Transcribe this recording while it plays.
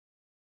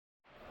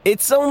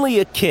It's only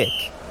a kick,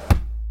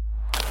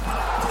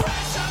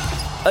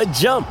 a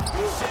jump,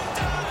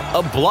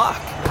 a block.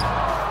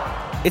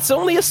 It's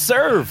only a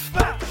serve.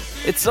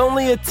 It's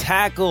only a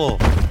tackle,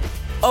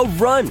 a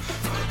run.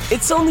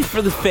 It's only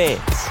for the fans.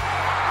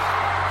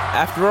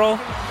 After all,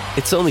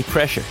 it's only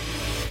pressure.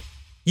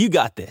 You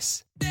got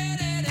this.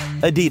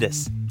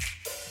 Adidas.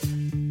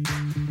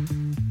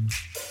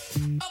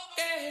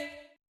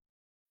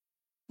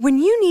 When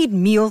you need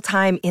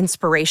mealtime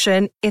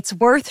inspiration, it's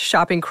worth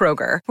shopping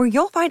Kroger, where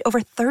you'll find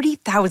over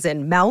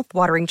 30,000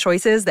 mouth-watering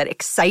choices that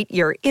excite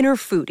your inner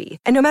foodie.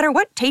 And no matter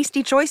what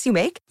tasty choice you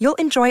make, you'll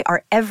enjoy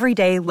our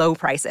everyday low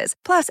prices,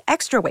 plus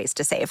extra ways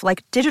to save,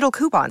 like digital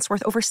coupons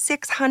worth over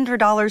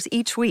 $600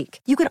 each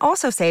week. You can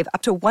also save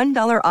up to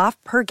 $1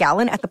 off per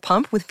gallon at the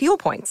pump with fuel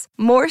points.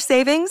 More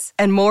savings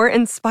and more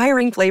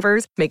inspiring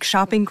flavors make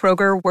shopping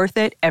Kroger worth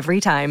it every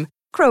time.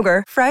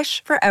 Kroger,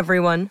 fresh for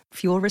everyone.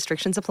 Fuel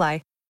restrictions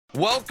apply.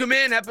 Welcome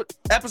in,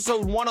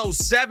 episode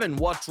 107,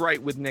 What's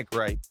Right with Nick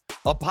Wright.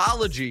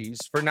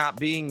 Apologies for not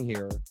being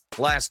here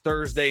last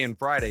Thursday and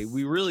Friday.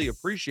 We really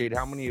appreciate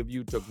how many of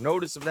you took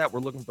notice of that. We're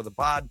looking for the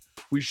pod.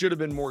 We should have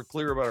been more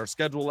clear about our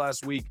schedule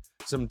last week.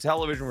 Some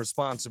television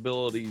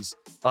responsibilities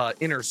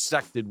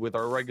intersected with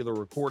our regular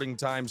recording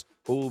times,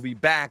 but we'll be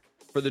back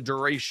for the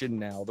duration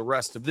now, the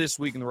rest of this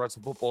week and the rest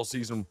of football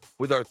season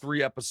with our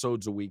 3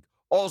 episodes a week.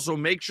 Also,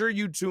 make sure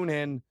you tune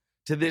in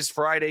to this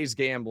Friday's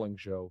gambling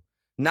show.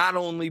 Not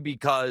only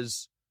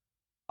because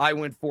I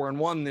went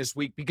 4-1 this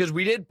week, because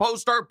we did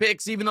post our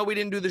picks, even though we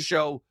didn't do the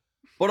show,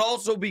 but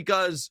also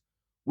because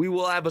we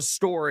will have a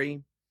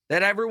story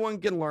that everyone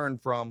can learn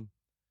from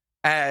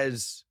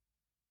as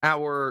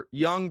our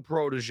young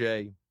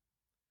protege,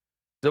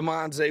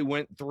 Demonze,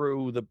 went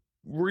through the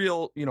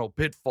real,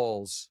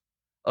 pitfalls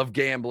of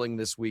gambling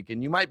this week.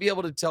 And you might be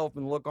able to tell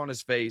from the look on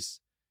his face,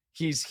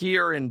 he's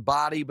here in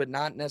body, but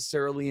not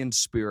necessarily in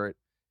spirit.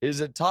 It is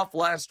a tough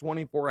last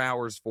 24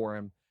 hours for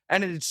him.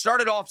 And it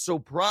started off so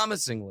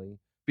promisingly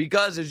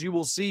because, as you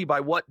will see by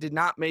what did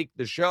not make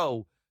the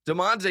show,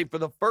 Demonze, for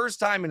the first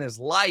time in his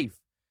life,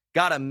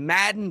 got a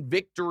Madden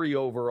victory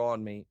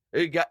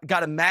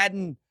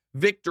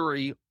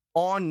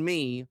on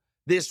me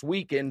this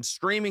weekend,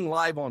 streaming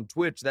live on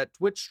Twitch. That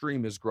Twitch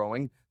stream is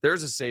growing.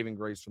 There's a saving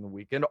grace from the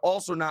weekend.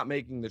 Also not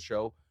making the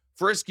show,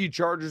 Frisky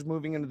Chargers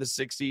moving into the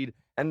 6th seed,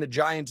 and the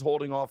Giants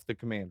holding off the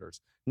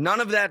Commanders. None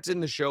of that's in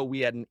the show.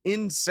 We had an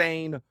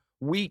insane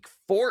Week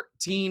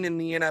 14 in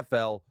the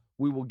NFL.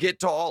 We will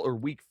get to or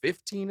Week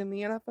 15 in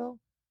the NFL?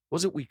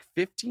 Was it Week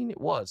 15? It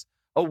was.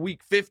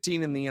 Week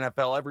 15 in the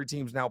NFL. Every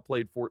team's now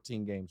played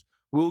 14 games.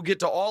 We will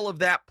get to all of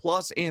that,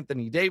 plus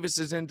Anthony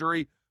Davis's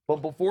injury. But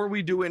before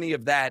we do any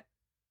of that,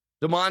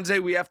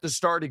 Demonze, we have to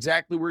start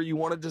exactly where you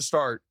wanted to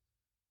start,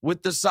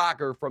 with the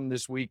soccer from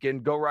this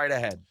weekend. Go right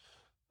ahead.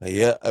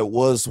 Yeah, it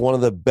was one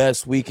of the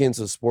best weekends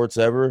of sports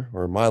ever,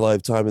 or my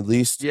lifetime at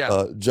least.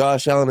 Yeah.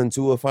 Josh Allen and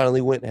Tua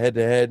finally went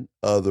head-to-head.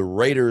 The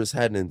Raiders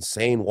had an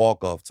insane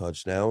walk-off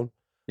touchdown.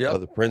 Yeah.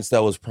 The prince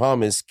that was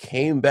promised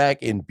came back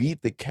and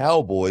beat the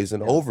Cowboys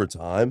in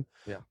overtime.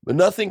 Yeah. But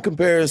nothing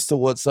compares to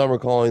what some are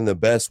calling the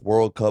best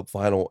World Cup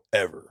final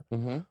ever.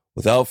 Mm-hmm.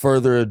 Without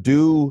further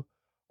ado,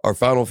 our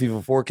final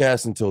FIFA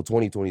forecast until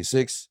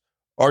 2026.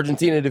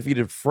 Argentina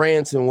defeated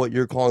France in what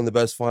you're calling the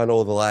best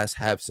final of the last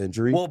half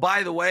century. Well,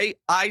 by the way,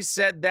 I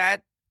said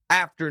that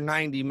after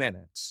 90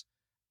 minutes.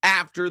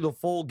 After the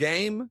full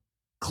game,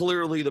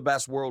 clearly the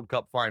best World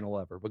Cup final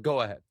ever. But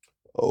go ahead.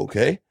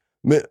 Okay.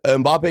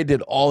 Mbappe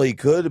did all he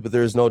could, but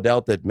there's no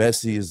doubt that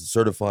Messi is the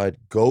certified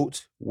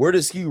GOAT. Where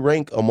does he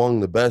rank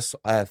among the best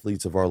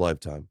athletes of our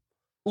lifetime?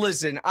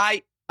 Listen,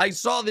 I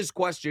saw this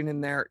question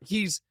in there.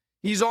 He's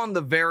on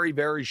the very,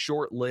 very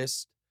short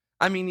list.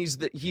 I mean,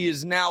 he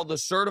is now the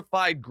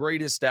certified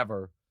greatest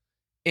ever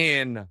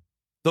in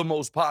the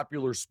most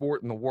popular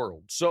sport in the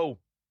world. So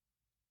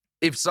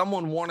if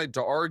someone wanted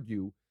to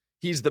argue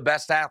he's the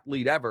best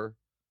athlete ever,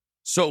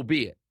 so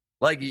be it.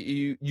 Like,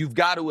 you've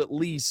got to at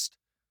least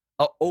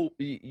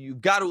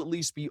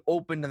be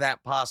open to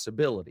that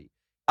possibility.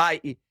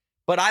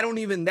 But I don't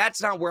even,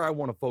 that's not where I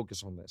want to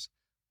focus on this.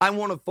 I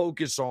want to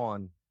focus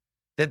on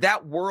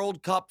that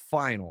World Cup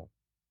final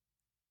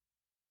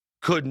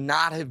could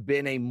not have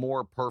been a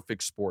more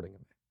perfect sporting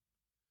event.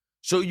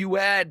 So you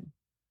had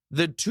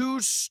the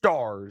 2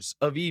 stars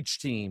of each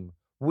team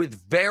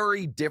with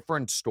very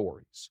different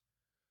stories.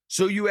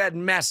 So you had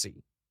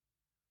Messi,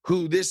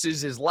 who this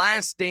is his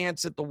last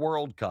dance at the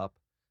World Cup,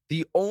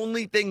 the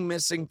only thing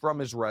missing from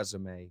his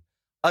resume,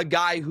 a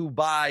guy who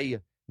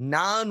by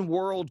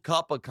non-World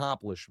Cup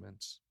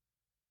accomplishments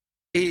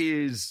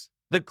is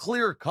the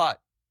clear-cut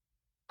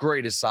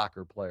greatest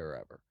soccer player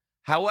ever.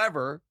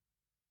 However,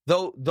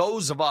 though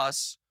those of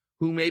us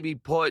who maybe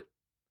put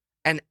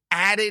an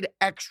added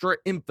extra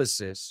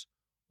emphasis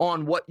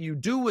on what you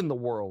do in the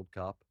World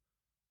Cup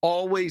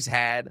always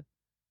had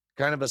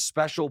kind of a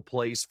special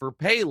place for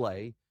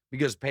Pele,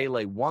 because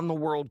Pele won the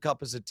World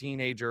Cup as a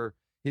teenager.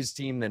 His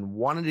team then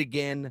won it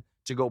again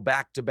to go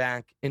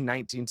back-to-back in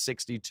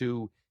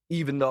 1962,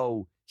 even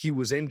though he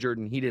was injured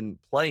and he didn't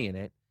play in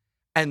it.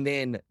 And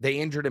then they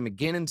injured him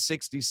again in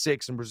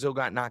 66, and Brazil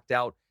got knocked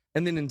out.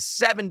 And then in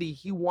 70,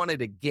 he won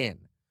it again.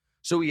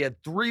 So he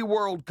had 3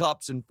 World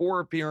Cups and 4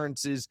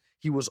 appearances.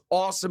 He was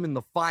awesome in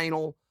the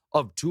final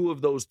of 2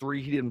 of those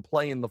 3. He didn't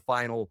play in the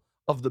final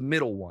of the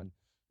middle one.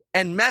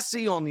 And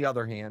Messi, on the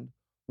other hand,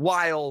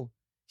 while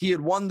he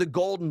had won the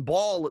Golden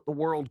Ball at the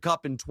World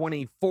Cup in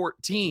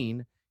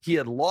 2014, he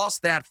had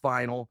lost that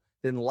final.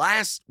 Then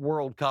last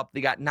World Cup,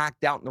 they got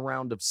knocked out in the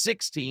round of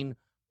 16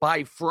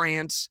 by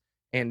France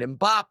and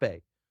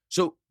Mbappe.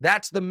 So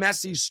that's the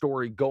Messi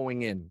story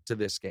going into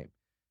this game.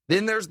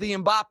 Then there's the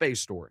Mbappe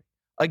story.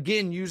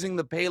 Again, using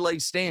the Pele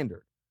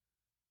standard.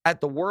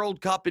 At the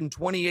World Cup in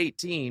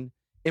 2018,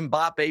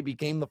 Mbappe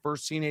became the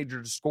first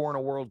teenager to score in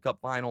a World Cup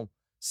final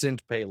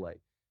since Pele.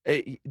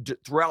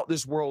 Throughout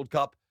this World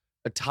Cup,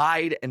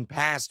 tied and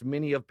passed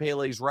many of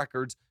Pele's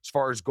records as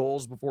far as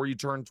goals before you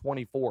turn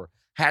 24.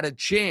 Had a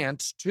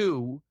chance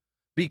to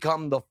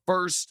become the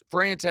first,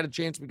 France had a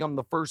chance to become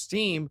the first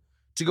team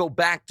to go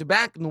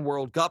back-to-back in the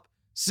World Cup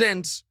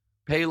since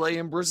Pele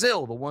and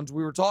Brazil, the ones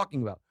we were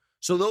talking about.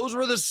 So those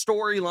were the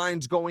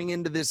storylines going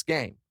into this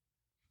game.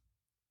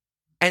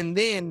 And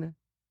then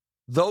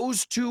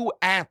those 2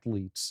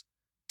 athletes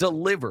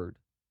delivered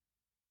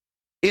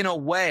in a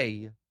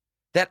way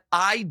that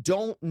I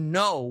don't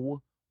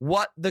know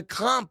what the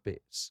comp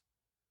is.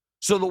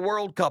 So the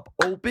World Cup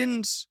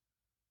opens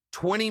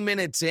 20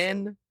 minutes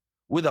in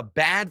with a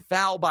bad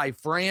foul by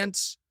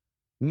France.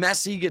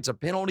 Messi gets a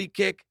penalty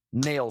kick,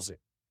 nails it.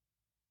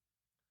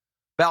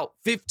 About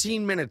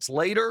 15 minutes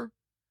later,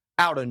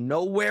 out of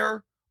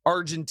nowhere,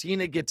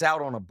 Argentina gets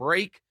out on a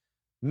break.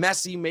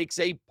 Messi makes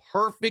a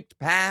perfect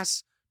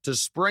pass to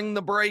spring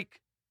the break.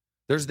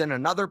 There's then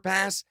another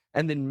pass,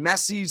 and then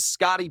Messi's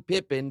Scottie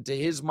Pippen to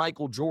his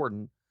Michael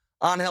Jordan,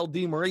 Angel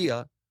Di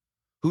Maria,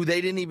 who they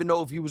didn't even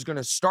know if he was going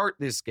to start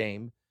this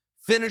game,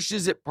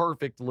 finishes it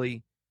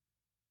perfectly,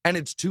 and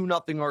it's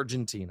 2-0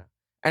 Argentina.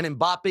 And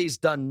Mbappe's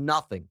done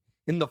nothing.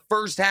 In the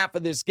first half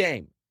of this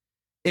game,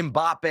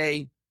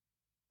 Mbappe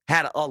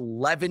had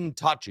 11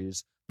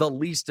 touches, the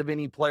least of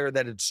any player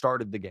that had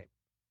started the game.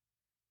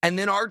 And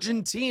then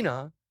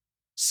Argentina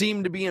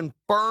seemed to be in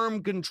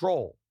firm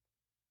control.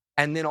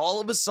 And then all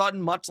of a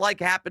sudden, much like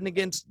happened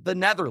against the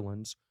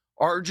Netherlands,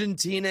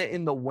 Argentina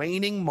in the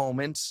waning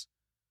moments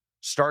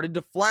started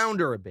to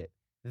flounder a bit.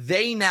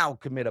 They now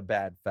commit a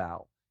bad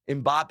foul.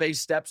 Mbappe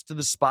steps to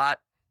the spot,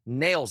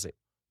 nails it.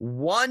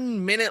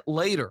 1 minute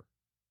later,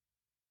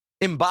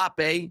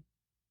 Mbappe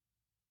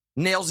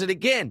nails it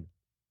again.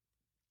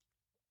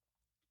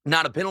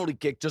 Not a penalty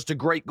kick, just a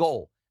great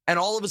goal. And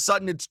all of a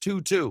sudden it's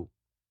 2-2.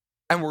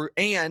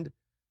 And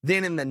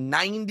then in the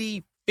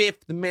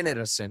 95th minute,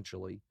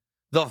 essentially,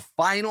 the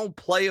final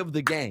play of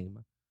the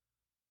game,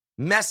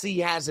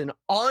 Messi has an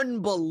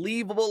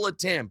unbelievable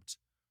attempt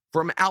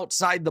from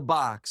outside the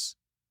box,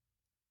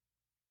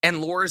 and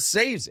Lloris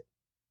saves it.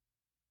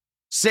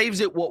 Saves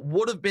it what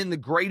would have been the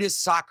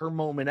greatest soccer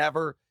moment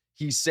ever.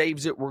 He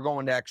saves it. We're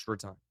going to extra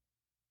time.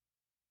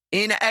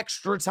 In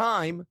extra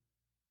time,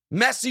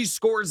 Messi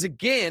scores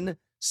again,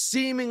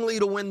 seemingly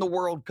to win the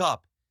World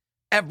Cup.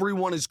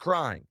 Everyone is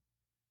crying.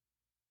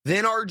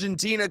 Then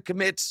Argentina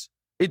commits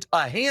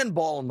a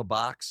handball in the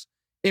box.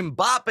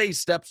 Mbappe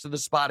steps to the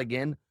spot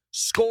again,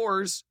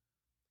 scores.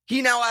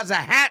 He now has a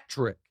hat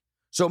trick.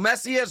 So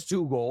Messi has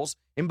 2 goals.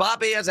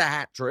 Mbappe has a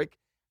hat trick.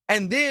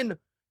 And then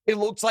it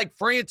looks like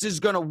France is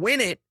going to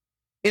win it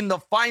in the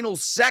final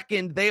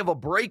second. They have a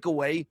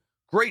breakaway.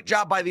 Great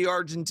job by the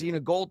Argentina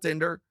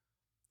goaltender.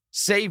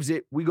 Saves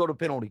it. We go to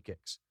penalty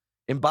kicks.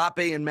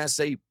 Mbappe and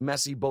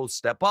Messi both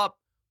step up,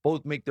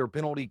 both make their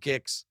penalty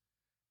kicks,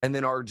 and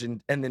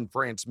then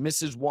France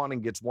misses one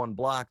and gets one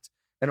blocked,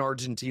 and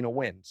Argentina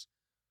wins.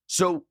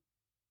 So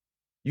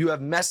you have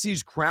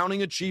Messi's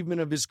crowning achievement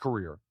of his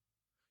career.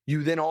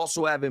 You then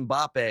also have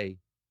Mbappe,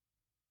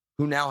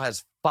 who now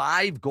has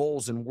 5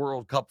 goals in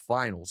World Cup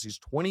finals. He's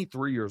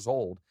 23 years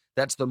old.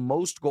 That's the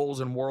most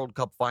goals in World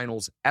Cup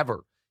finals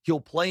ever. He'll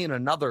play in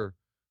another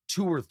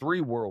 2 or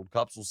 3 World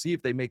Cups. We'll see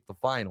if they make the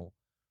final.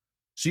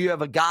 So you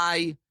have a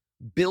guy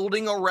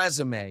building a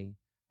resume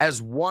as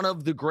one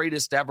of the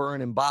greatest ever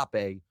in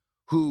Mbappe,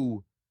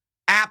 who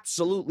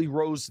absolutely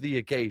rose to the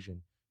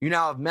occasion. You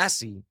now have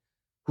Messi,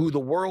 who the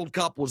World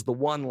Cup was the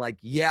one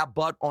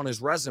but on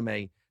his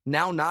resume.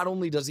 Now, not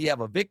only does he have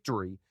a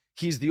victory,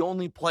 he's the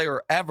only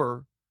player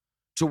ever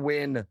to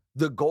win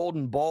the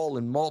Golden Ball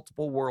in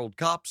multiple World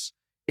Cups.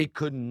 It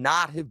could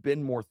not have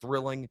been more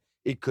thrilling.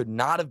 It could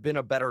not have been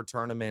a better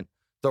tournament.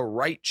 The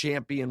right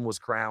champion was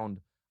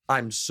crowned.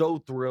 I'm so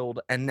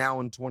thrilled. And now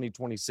in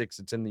 2026,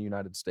 it's in the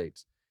United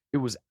States. It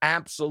was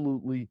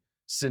absolutely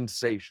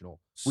sensational.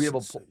 We have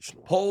a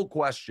poll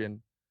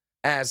question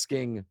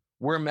asking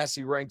where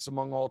Messi ranks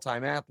among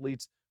all-time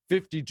athletes.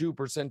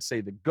 52%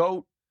 say the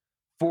GOAT.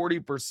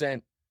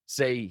 40%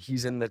 say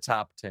he's in the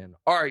top 10.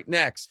 All right,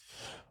 next.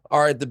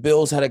 All right, the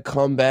Bills had a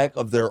comeback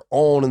of their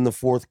own in the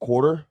fourth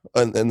quarter.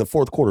 In the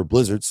fourth quarter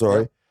blizzard,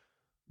 sorry.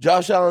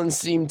 Josh Allen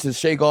seemed to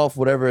shake off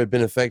whatever had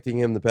been affecting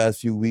him the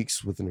past few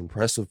weeks with an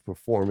impressive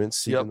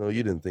performance, even though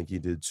you didn't think he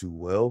did too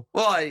well.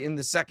 Well, in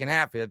the second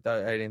half, I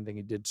didn't think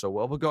he did so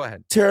well, but go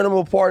ahead. Tearing him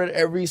apart at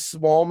every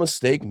small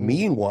mistake.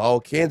 Meanwhile,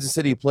 Kansas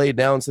City played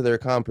down to their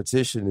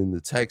competition in the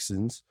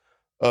Texans.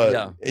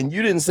 And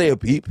you didn't say a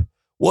peep.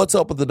 What's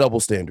up with the double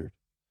standard?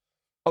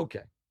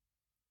 Okay.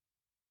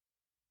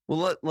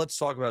 Well, let's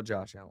talk about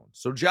Josh Allen.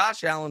 So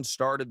Josh Allen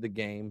started the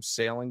game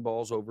sailing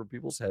balls over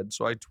people's heads.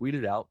 So I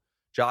tweeted out,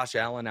 Josh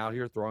Allen out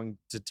here throwing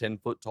to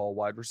 10-foot-tall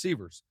wide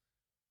receivers.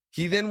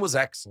 He then was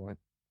excellent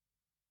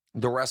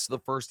the rest of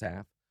the first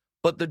half.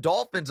 But the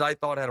Dolphins, I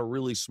thought, had a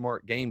really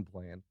smart game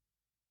plan.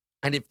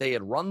 And if they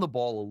had run the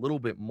ball a little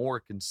bit more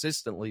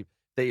consistently,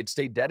 they had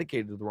stayed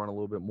dedicated to the run a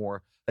little bit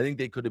more, I think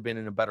they could have been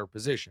in a better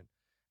position.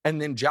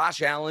 And then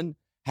Josh Allen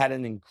had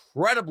an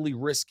incredibly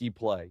risky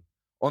play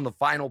on the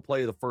final play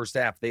of the first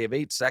half. They have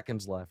 8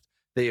 seconds left.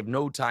 They have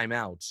no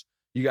timeouts.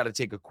 You got to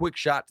take a quick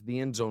shot to the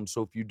end zone,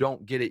 so if you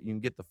don't get it, you can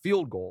get the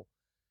field goal.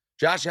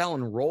 Josh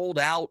Allen rolled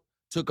out,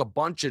 took a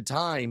bunch of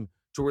time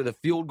to where the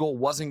field goal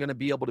wasn't going to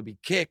be able to be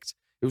kicked.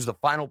 It was the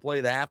final play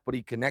of the half, but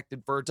he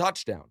connected for a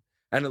touchdown.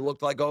 And it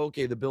looked like, oh,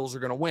 okay, the Bills are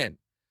going to win.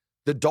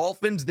 The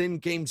Dolphins then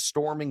came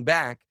storming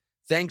back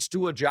thanks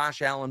to a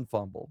Josh Allen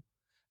fumble.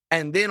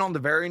 And then on the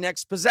very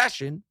next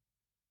possession,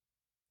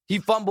 he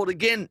fumbled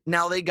again.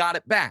 Now they got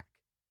it back.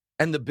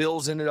 And the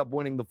Bills ended up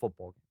winning the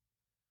football game.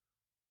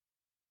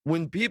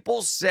 When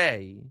people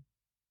say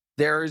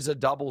there is a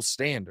double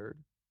standard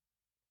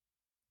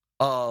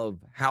of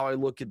how I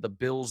look at the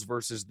Bills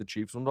versus the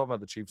Chiefs, we'll talk about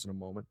the Chiefs in a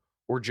moment,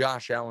 or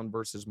Josh Allen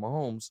versus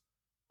Mahomes,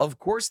 of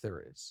course there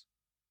is.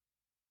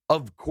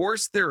 Of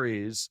course there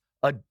is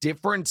a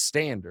different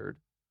standard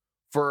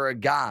for a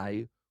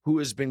guy who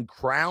has been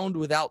crowned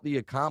without the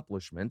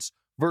accomplishments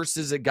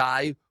versus a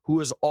guy who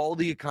has all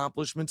the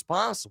accomplishments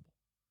possible.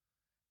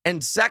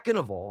 And second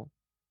of all,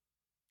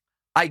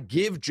 I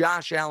give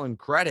Josh Allen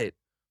credit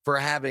for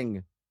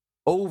having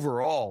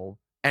overall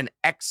an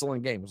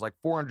excellent game. It was like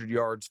 400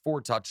 yards,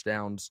 4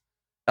 touchdowns.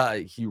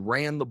 He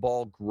ran the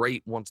ball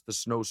great once the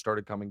snow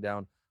started coming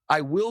down. I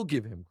will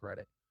give him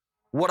credit.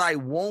 What I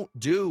won't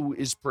do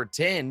is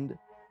pretend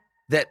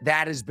that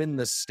has been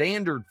the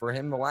standard for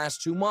him the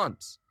last 2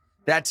 months.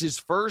 That's his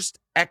first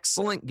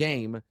excellent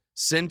game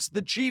since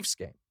the Chiefs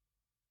game.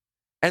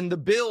 And the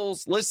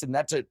Bills, listen,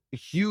 that's a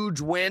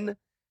huge win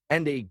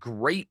and a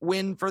great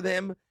win for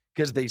them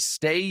because they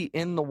stay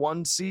in the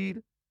 1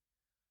 seed.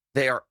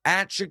 They are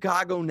at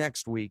Chicago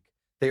next week.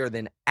 They are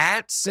then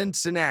at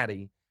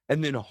Cincinnati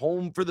and then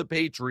home for the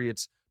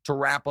Patriots to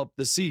wrap up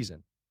the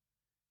season.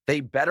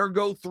 They better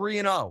go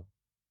 3-0.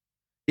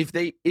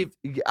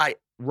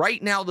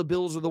 Right now the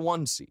Bills are the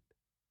 1 seed.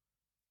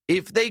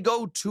 If they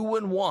go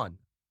 2-1,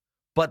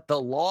 but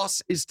the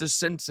loss is to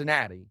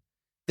Cincinnati,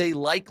 they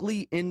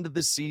likely end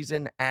the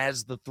season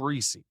as the 3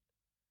 seed.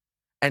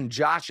 And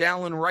Josh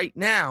Allen right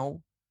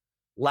now,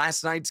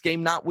 last night's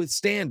game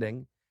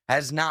notwithstanding,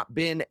 has not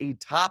been a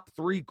top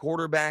 3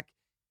 quarterback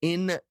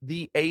in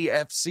the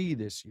AFC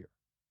this year.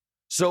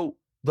 So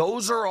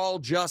those are all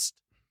just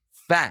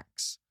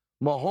facts.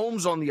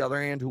 Mahomes, on the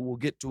other hand, who we'll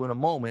get to in a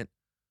moment,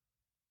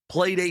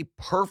 played a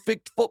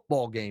perfect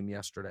football game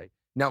yesterday.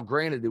 Now,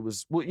 granted, it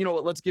was, well, you know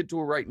what? Let's get to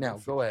it right now.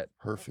 Go ahead.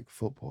 Perfect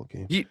football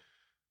game.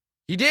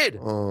 He did.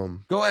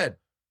 Go ahead.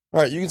 All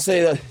right, you can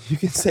say that. You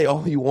can say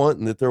all you want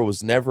and that there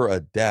was never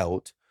a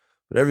doubt,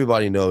 but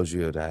everybody knows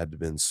you had to have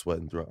been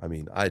sweating through. I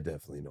mean, I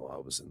definitely know I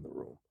was in the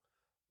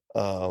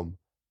room.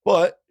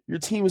 But your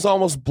team has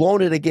almost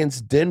blown it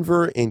against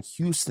Denver and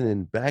Houston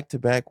in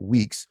back-to-back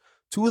weeks,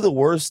 2 of the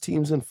worst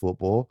teams in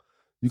football.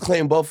 You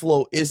claim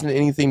Buffalo isn't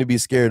anything to be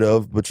scared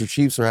of, but your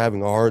Chiefs are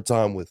having a hard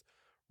time with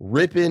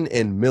Rippon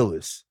and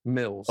Mills.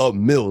 Oh,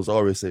 Mills. I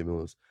always say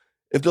Mills.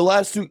 If the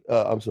last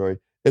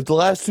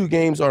 2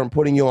 games aren't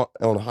putting you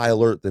on high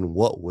alert, then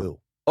what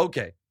will?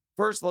 Okay.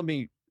 First, let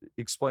me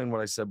explain what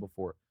I said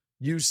before.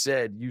 You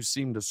said you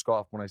seemed to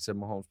scoff when I said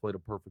Mahomes played a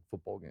perfect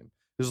football game.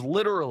 It was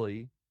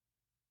literally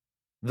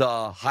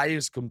the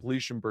highest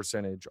completion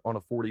percentage on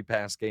a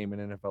 40-pass game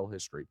in NFL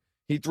history.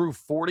 He threw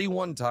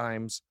 41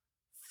 times,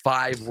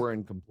 5 were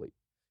incomplete.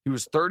 He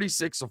was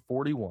 36 of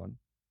 41.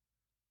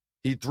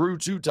 He threw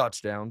 2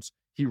 touchdowns.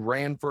 He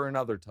ran for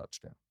another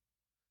touchdown.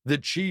 The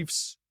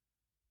Chiefs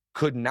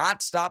could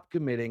not stop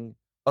committing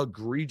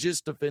egregious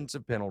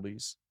defensive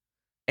penalties,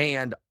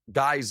 and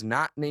guys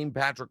not named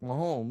Patrick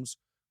Mahomes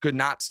could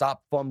not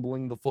stop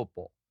fumbling the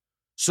football.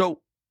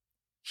 So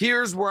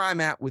here's where I'm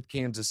at with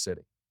Kansas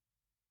City.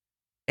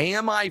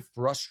 Am I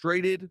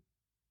frustrated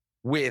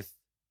with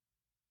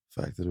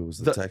the fact that it was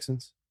the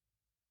Texans?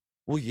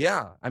 Well,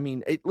 yeah. I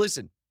mean,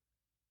 listen,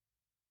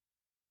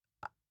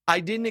 I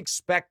didn't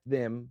expect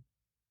them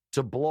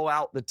to blow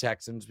out the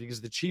Texans because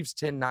the Chiefs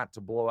tend not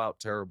to blow out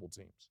terrible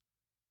teams.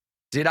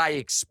 Did I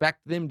expect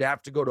them to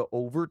have to go to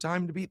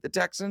overtime to beat the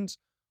Texans?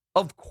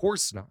 Of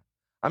course not.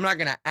 I'm not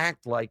going to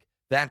act like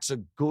that's a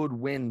good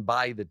win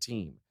by the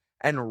team.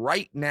 And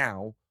right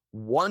now,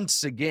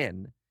 once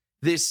again,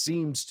 this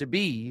seems to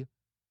be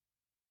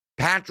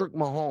Patrick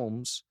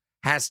Mahomes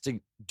has to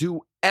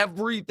do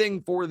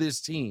everything for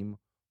this team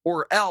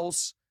or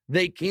else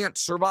they can't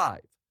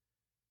survive.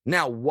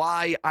 Now,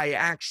 why I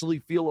actually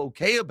feel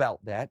okay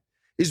about that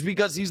is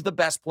because he's the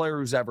best player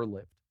who's ever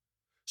lived.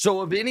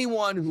 So if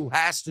anyone who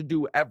has to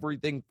do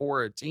everything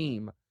for a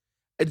team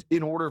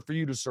in order for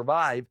you to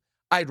survive,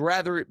 I'd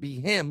rather it be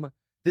him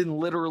than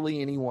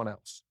literally anyone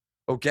else.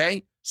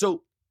 Okay?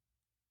 So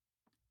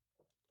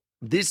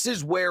this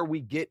is where we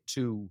get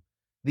to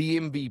the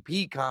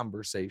MVP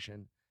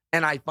conversation,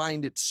 and I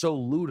find it so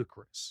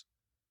ludicrous.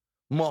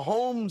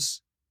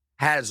 Mahomes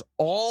has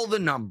all the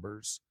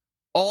numbers,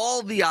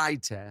 all the eye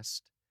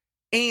test,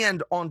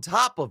 and on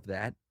top of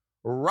that,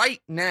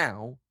 right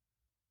now,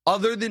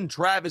 other than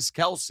Travis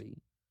Kelce,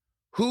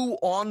 who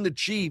on the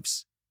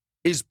Chiefs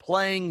is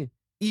playing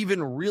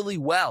even really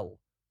well,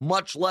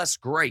 much less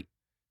great.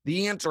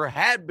 The answer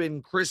had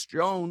been Chris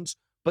Jones,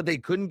 but they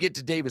couldn't get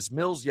to Davis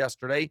Mills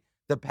yesterday.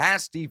 The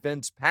pass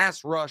defense,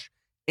 pass rush,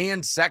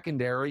 and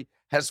secondary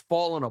has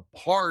fallen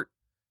apart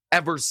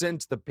ever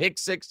since the pick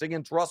six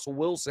against Russell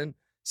Wilson.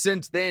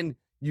 Since then,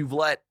 you've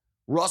let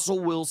Russell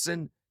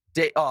Wilson,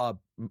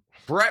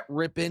 Brett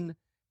Rippon,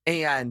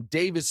 and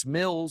Davis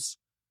Mills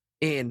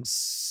in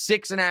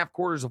 6.5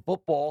 quarters of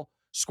football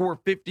score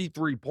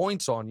 53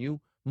 points on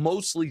you,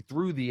 mostly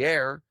through the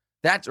air.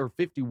 That's or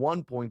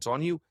 51 points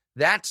on you.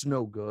 That's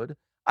no good.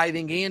 I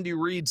think Andy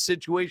Reid's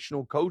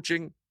situational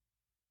coaching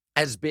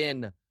has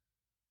been,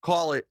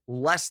 call it,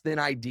 less than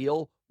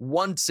ideal.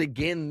 Once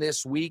again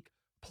this week,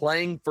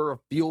 playing for a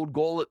field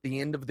goal at the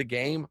end of the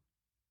game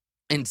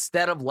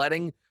instead of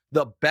letting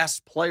the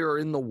best player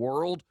in the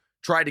world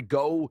try to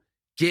go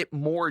get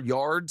more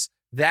yards.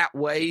 That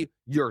way,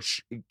 you're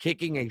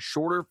kicking a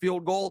shorter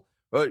field goal.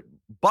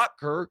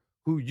 Butker,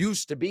 who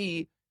used to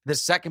be the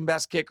second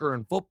best kicker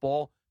in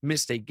football,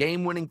 missed a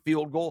game-winning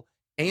field goal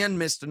and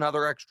missed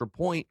another extra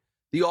point.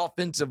 The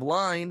offensive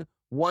line,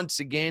 once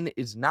again,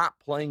 is not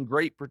playing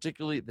great,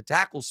 particularly at the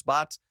tackle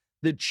spots.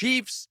 The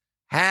Chiefs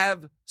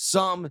have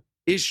some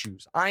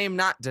issues. I am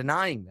not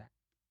denying that.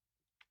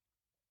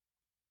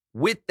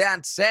 With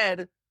that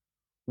said,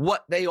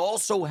 what they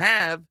also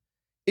have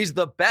is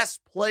the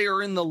best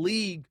player in the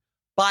league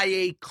by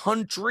a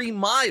country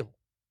mile.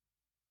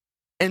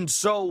 And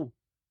so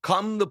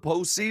come the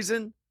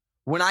postseason,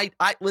 when I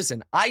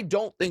listen, I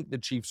don't think the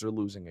Chiefs are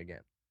losing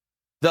again.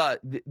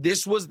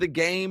 This was the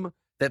game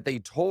that they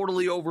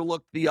totally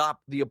overlooked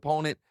the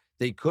opponent.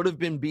 They could have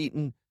been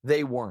beaten.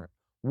 They weren't.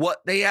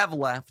 What they have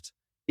left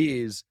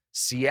is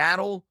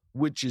Seattle,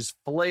 which is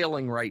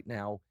flailing right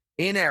now,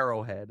 in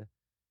Arrowhead,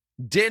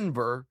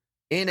 Denver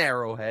in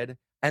Arrowhead,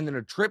 and then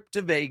a trip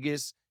to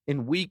Vegas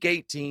in Week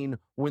 18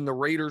 when the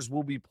Raiders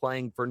will be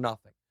playing for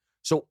nothing.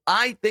 So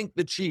I think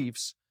the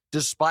Chiefs,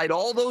 despite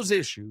all those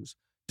issues,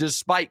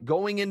 despite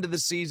going into the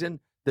season,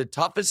 the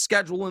toughest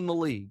schedule in the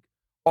league,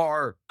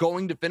 are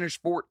going to finish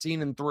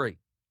 14-3.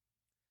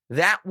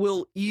 That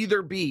will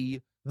either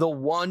be the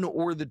 1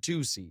 or the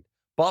 2 seed.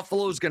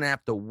 Buffalo's going to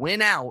have to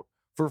win out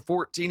for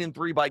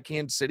 14-3 by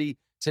Kansas City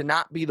to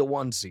not be the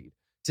 1 seed,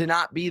 to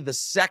not be the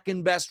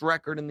second best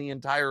record in the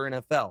entire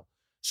NFL.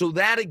 So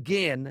that,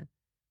 again,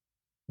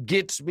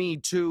 gets me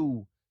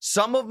to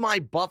some of my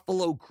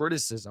Buffalo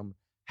criticism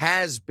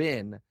has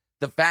been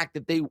the fact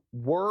that they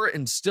were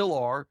and still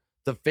are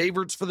the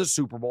favorites for the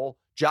Super Bowl.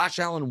 Josh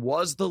Allen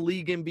was the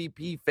league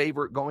MVP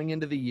favorite going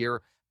into the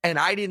year, and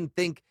I didn't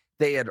think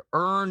they had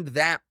earned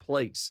that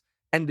place.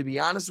 And to be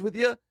honest with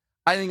you,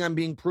 I think I'm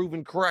being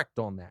proven correct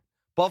on that.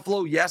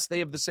 Buffalo, yes, they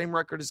have the same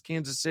record as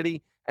Kansas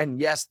City, and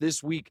yes,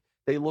 this week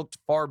they looked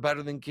far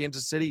better than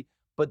Kansas City,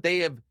 but they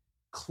have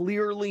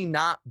clearly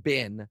not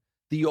been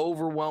the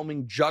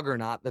overwhelming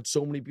juggernaut that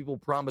so many people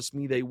promised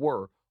me they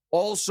were.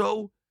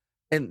 Also,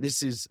 and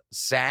this is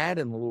sad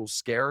and a little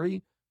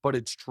scary, but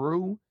it's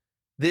true,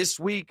 this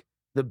week,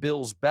 the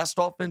Bills' best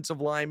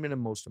offensive lineman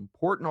and most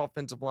important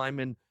offensive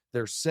lineman,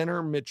 their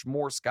center, Mitch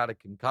Morse, got a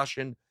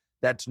concussion.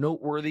 That's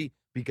noteworthy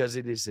because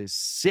it is his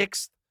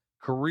 6th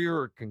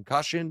career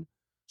concussion,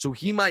 so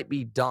he might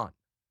be done.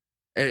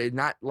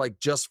 Not like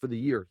just for the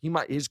year.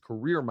 His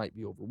career might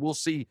be over. We'll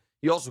see.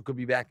 He also could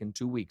be back in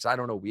 2 weeks. I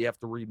don't know. We have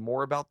to read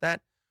more about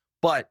that.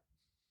 But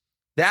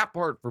that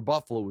part for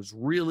Buffalo is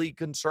really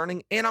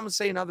concerning. And I'm going to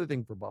say another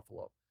thing for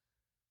Buffalo.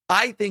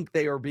 I think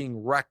they are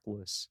being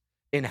reckless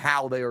in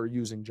how they are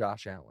using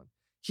Josh Allen.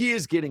 He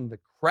is getting the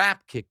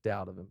crap kicked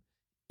out of him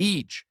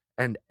each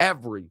and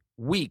every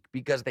week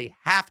because they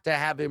have to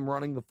have him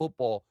running the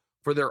football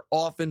for their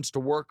offense to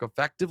work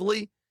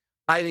effectively.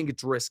 I think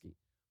it's risky.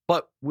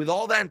 But with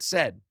all that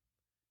said,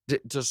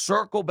 to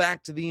circle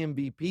back to the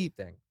MVP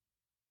thing,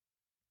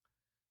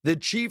 the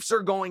Chiefs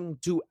are going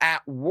to,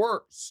 at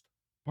worst,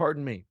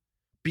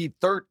 be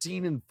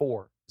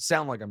 13-4.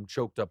 Sound like I'm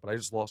choked up, but I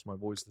just lost my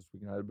voice this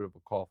week and I had a bit of a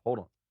cough. Hold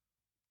on.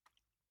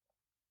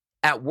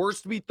 At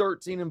worst, be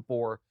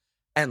 13-4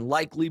 and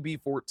likely be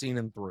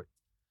 14-3.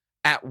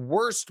 At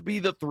worst, be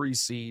the 3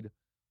 seed.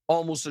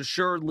 Almost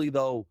assuredly,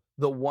 though,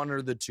 the 1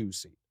 or the 2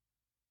 seed.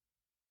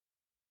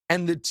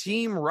 And the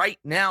team right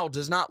now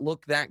does not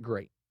look that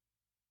great.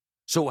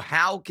 So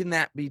how can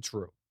that be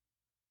true?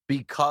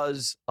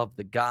 because of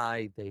the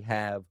guy they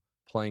have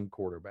playing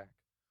quarterback,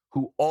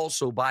 who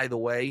also, by the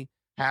way,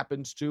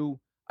 happens to,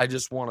 I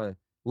just want to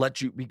let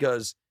you,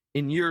 because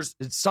in years,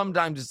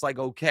 sometimes it's like,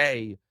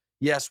 okay,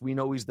 yes, we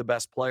know he's the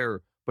best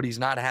player, but he's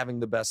not having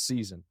the best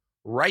season.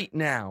 Right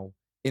now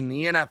in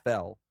the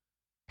NFL,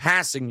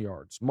 passing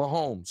yards,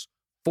 Mahomes,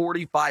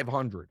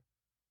 4,500.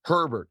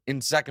 Herbert in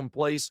second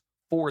place,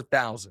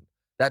 4,000.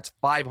 That's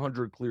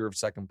 500 clear of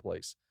second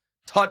place.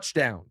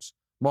 Touchdowns,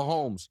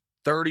 Mahomes,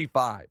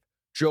 35.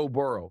 Joe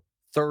Burrow,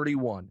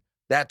 31.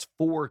 That's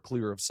 4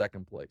 clear of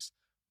second place.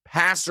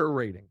 Passer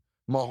rating,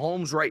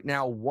 Mahomes right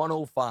now,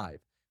 105.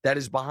 That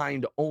is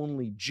behind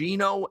only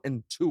Geno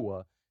and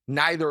Tua,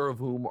 neither of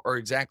whom are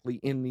exactly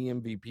in the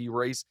MVP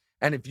race.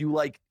 And if you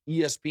like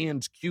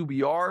ESPN's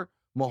QBR,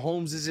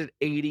 Mahomes is at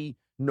 80.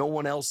 No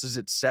one else is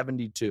at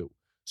 72.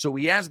 So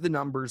he has the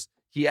numbers.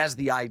 He has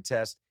the eye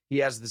test. He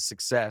has the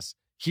success.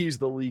 He's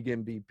the league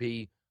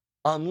MVP.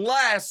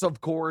 Unless, of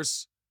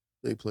course,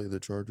 They play the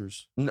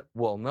Chargers.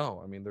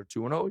 no. I mean, they're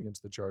 2-0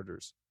 against the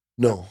Chargers.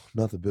 No,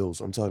 not the Bills.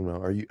 I'm talking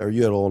about, are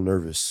you at all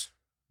nervous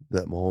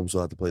that Mahomes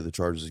will have to play the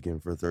Chargers again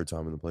for a third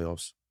time in the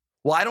playoffs?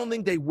 Well, I don't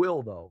think they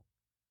will, though.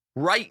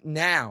 Right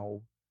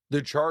now,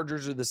 the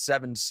Chargers are the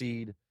 7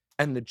 seed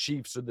and the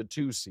Chiefs are the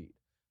 2 seed.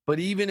 But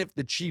even if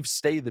the Chiefs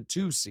stay the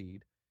 2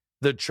 seed,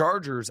 the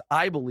Chargers,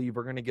 I believe,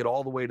 are going to get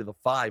all the way to the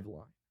 5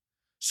 line.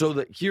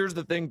 So here's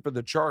the thing for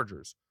the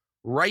Chargers.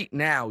 Right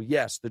now,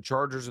 yes, the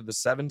Chargers are the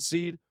 7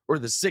 seed, or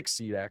the 6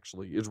 seed,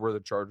 actually, is where the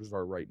Chargers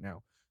are right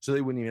now. So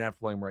they wouldn't even have to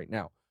play them right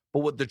now.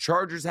 But what the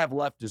Chargers have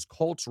left is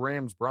Colts,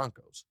 Rams,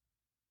 Broncos.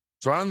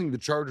 So I don't think the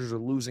Chargers are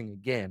losing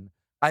again.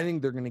 I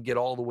think they're going to get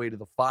all the way to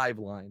the 5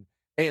 line.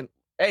 And,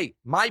 hey,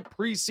 my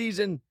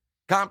preseason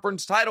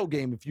conference title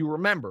game, if you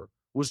remember,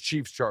 was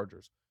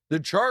Chiefs-Chargers. The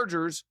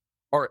Chargers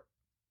are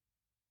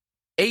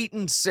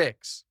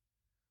 8-6,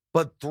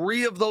 but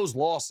 3 of those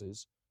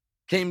losses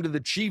came to the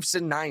Chiefs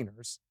and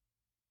Niners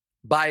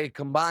by a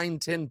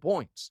combined 10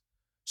 points.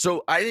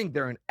 So I think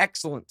they're an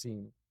excellent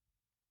team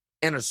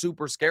and a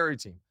super scary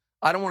team.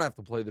 I don't want to have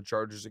to play the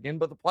Chargers again,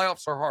 but the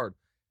playoffs are hard.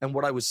 And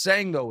what I was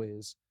saying, though,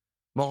 is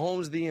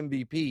Mahomes the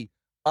MVP,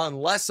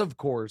 unless, of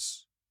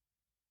course,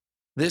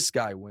 this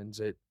guy wins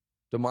it.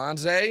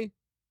 Demonze,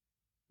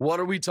 what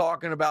are we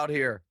talking about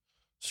here?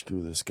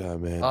 Screw this guy,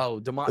 man. Oh,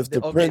 Demonze.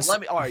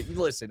 Okay, all right,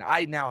 listen,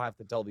 I now have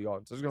to tell the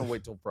audience. I was going to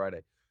wait till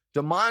Friday.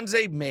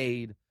 Demonze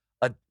made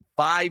a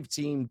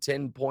 5-team,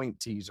 10-point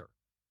teaser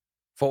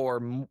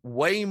for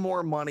way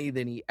more money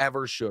than he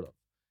ever should have,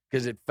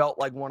 because it felt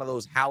like one of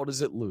those, how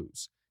does it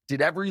lose?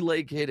 Did every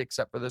leg hit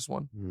except for this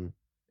one? Mm-hmm.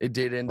 It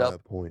did end up. A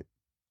point.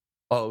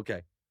 Oh,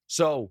 okay.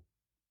 So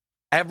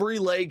every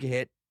leg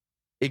hit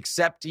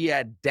except he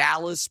had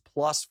Dallas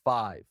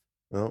 +5.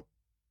 Yep.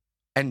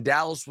 And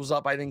Dallas was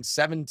up, I think,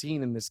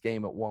 17 in this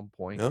game at one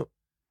point. Yep.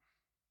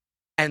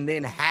 And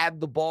then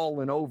had the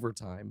ball in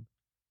overtime.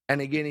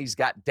 And again, he's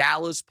got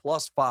Dallas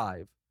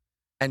 +5.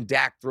 And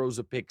Dak throws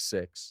a pick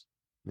 6.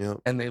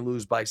 Yep. And they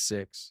lose by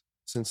 6.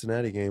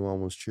 Cincinnati game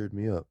almost cheered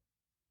me up.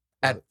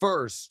 At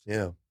first.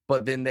 Yeah.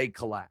 But then they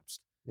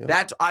collapsed.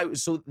 Yep.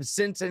 So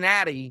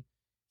Cincinnati,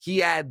 he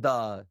had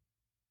the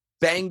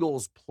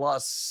Bengals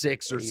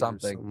 +6 or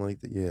something. Something like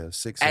that. Yeah,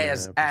 6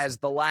 as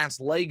the last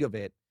leg of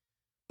it,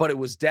 but it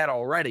was dead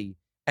already,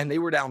 and they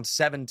were down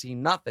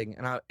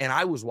 17-0. And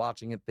I was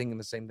watching it thinking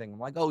the same thing. I'm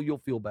like, oh, you'll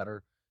feel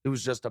better. It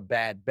was just a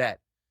bad bet.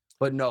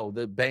 But no,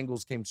 the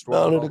Bengals came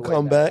strong. Mounted a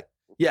comeback.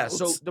 Yeah,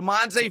 so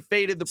Demonze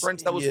faded the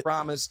prince that was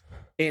promised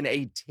in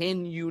a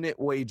 10-unit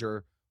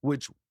wager,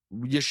 which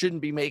you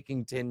shouldn't be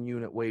making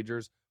 10-unit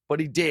wagers, but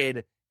he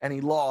did, and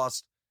he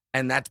lost,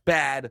 and that's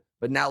bad.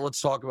 But now let's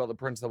talk about the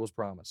prince that was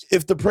promised.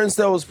 If the prince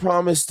that was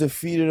promised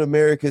defeated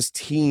America's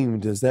team,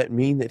 does that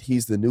mean that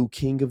he's the new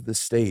king of the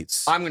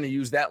states? I'm going to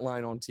use that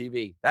line on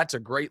TV. That's a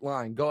great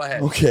line. Go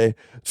ahead. Okay.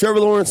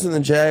 Trevor Lawrence and the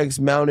Jags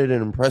mounted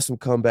an impressive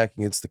comeback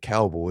against the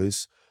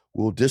Cowboys.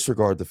 We'll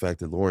disregard the fact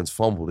that Lawrence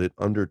fumbled it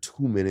under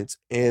 2 minutes,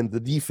 and the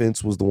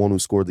defense was the one who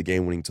scored the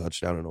game-winning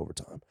touchdown in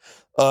overtime.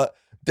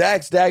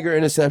 Dak's dagger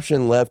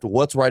interception left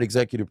What's Right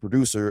executive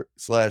producer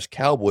 /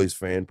 Cowboys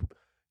fan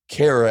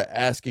Kara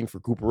asking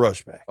for Cooper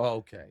Rush back.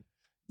 Okay.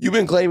 You've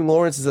been claiming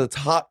Lawrence is a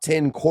top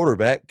 10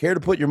 quarterback. Care to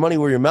put your money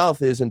where your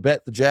mouth is and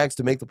bet the Jags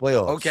to make the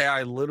playoffs? Okay,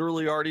 I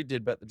literally already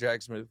did bet the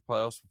Jags to make the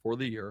playoffs before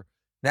the year.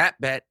 That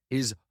bet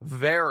is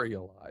very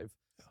alive.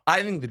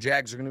 I think the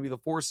Jags are going to be the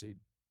 4 seed.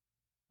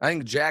 I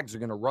think the Jags are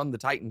going to run the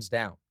Titans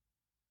down.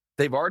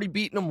 They've already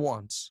beaten them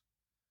once.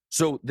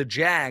 So the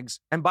Jags,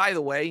 and by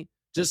the way,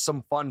 just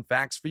some fun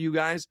facts for you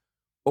guys.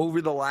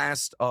 Over the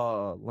last,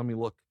 let me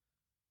look,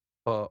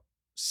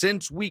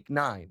 since week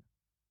 9,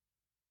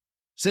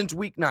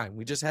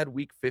 we just had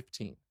week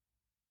 15.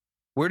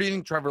 Where do you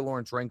think Trevor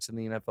Lawrence ranks in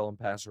the NFL in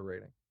passer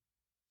rating?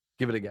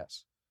 Give it a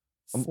guess.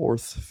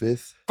 4th,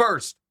 5th?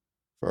 First.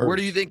 Where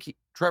do you think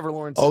Trevor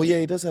Lawrence Oh, yeah,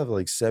 he does have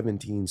like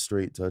 17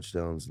 straight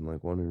touchdowns and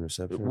like 1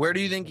 interception. Where do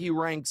you think he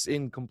ranks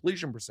in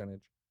completion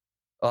percentage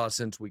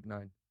since week 9?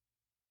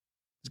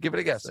 Let's give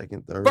it a guess.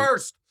 2nd, 3rd.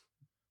 First.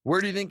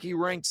 Where do you think he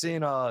ranks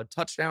in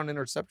touchdown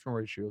interception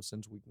ratio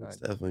since week 9? It's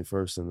definitely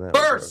first in that.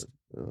 First!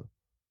 Yeah.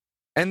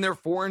 And they're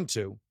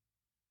 4-2.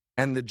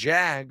 And the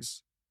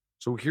Jags,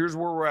 so here's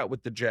where we're at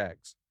with the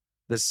Jags.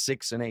 The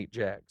 6-8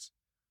 Jags.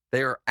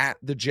 They are at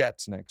the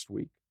Jets next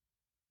week.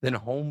 Then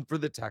home for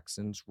the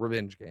Texans,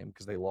 revenge game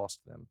because they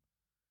lost them.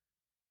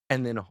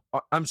 And then,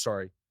 I'm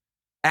sorry,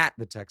 at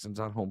the Texans,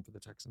 not home for the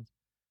Texans.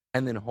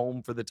 And then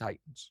home for the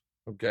Titans.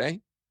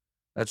 Okay?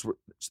 That's what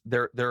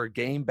they're a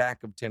game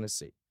back of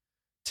Tennessee.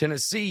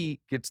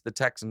 Tennessee gets the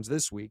Texans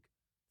this week.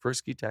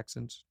 Frisky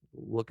Texans,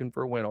 looking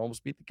for a win.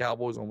 Almost beat the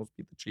Cowboys, almost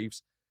beat the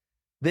Chiefs.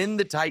 Then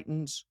the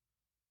Titans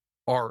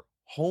are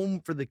home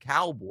for the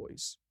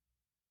Cowboys.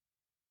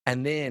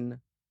 And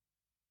then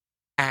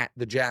at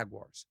the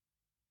Jaguars.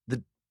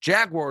 The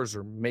Jaguars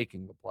are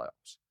making the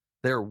playoffs.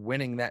 They're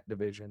winning that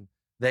division.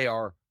 They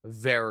are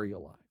very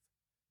alive.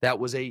 That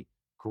was a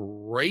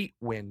great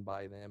win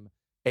by them.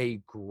 A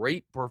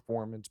great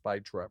performance by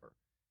Trevor.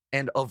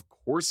 And of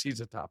course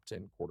he's a top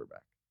 10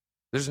 quarterback.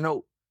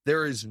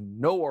 There is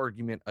no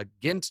argument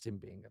against him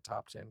being a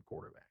top 10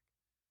 quarterback.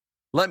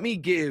 Let me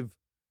give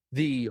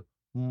the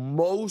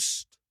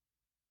most,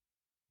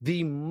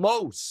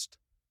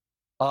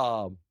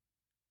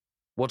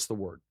 what's the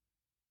word?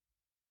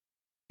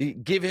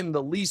 Give him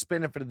the least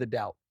benefit of the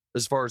doubt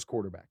as far as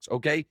quarterbacks,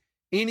 okay?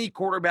 Any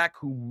quarterback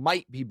who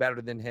might be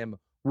better than him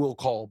will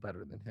call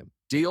better than him.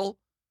 Deal?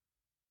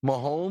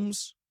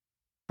 Mahomes,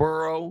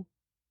 Burrow,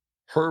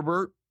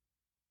 Herbert,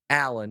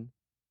 Allen,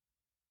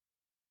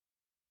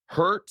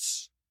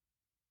 Hurts.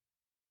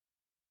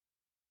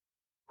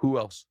 Who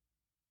else?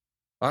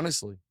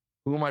 Honestly,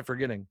 who am I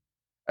forgetting?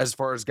 As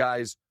far as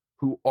guys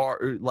who are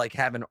like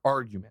have an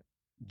argument.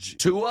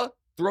 Tua,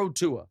 throw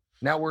Tua.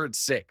 Now we're at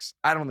 6.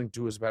 I don't think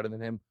Tua's better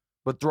than him,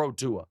 but throw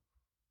Tua.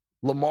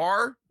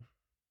 Lamar,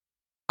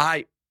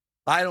 I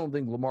don't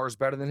think Lamar's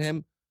better than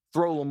him.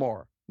 Throw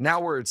Lamar.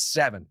 Now we're at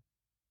 7.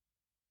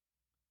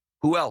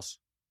 Who else?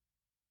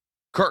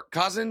 Kirk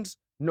Cousins.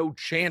 No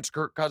chance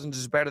Kirk Cousins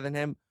is better than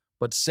him,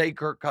 but say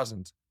Kirk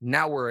Cousins.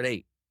 Now we're at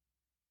 8.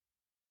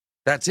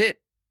 That's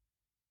it.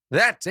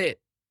 That's it.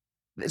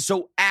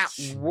 So at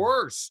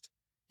worst,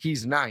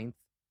 he's 9th,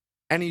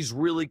 and he's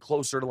really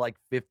closer to like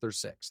 5th or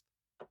 6th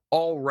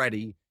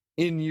already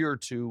in year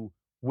 2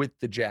 with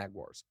the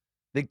Jaguars.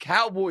 The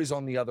Cowboys,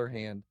 on the other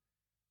hand,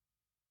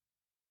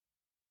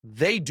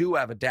 they do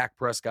have a Dak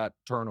Prescott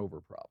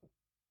turnover problem.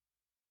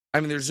 I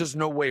mean, there's just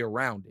no way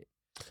around it.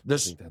 I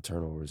think that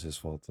turnover is his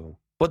fault, though.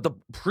 But the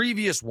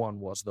previous one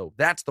was, though.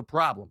 That's the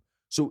problem.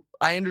 So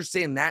I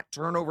understand that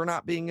turnover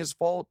not being his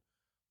fault,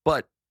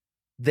 but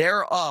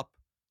they're up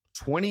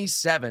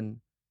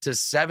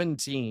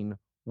 27-17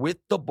 with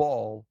the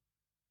ball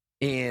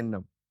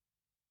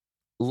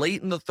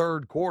late in the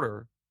third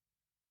quarter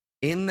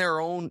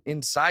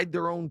inside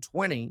their own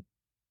 20,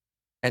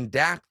 and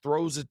Dak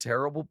throws a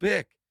terrible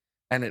pick,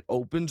 and it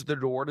opens the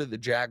door to the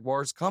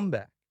Jaguars'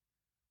 comeback.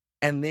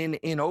 And then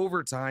in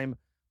overtime,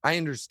 I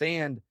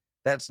understand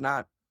that's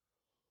not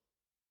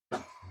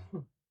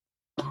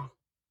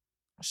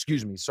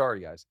excuse me,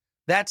 sorry guys.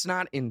 That's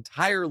not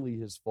entirely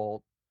his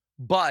fault,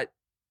 but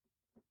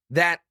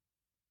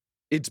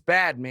it's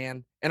bad,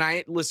 man.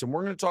 And listen,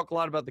 we're going to talk a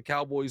lot about the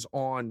Cowboys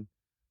on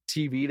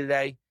TV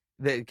today.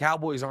 The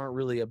Cowboys aren't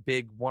really a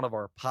big one of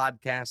our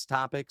podcast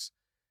topics.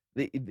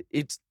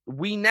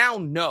 We now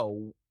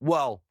know,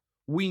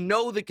 we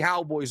know the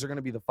Cowboys are going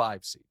to be the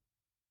 5 seed.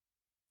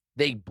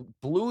 They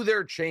blew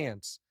their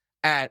chance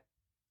at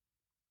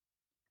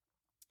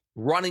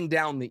running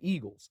down the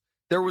Eagles.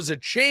 There was a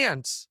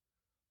chance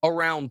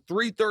around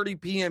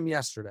 3:30 p.m.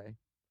 yesterday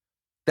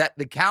that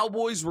the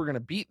Cowboys were going to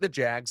beat the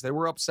Jags. They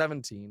were up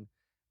 17,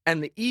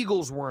 and the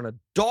Eagles were in a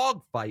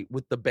dogfight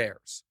with the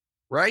Bears,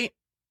 right?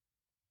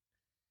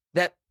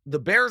 That the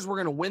Bears were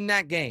going to win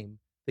that game.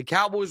 The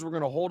Cowboys were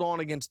going to hold on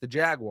against the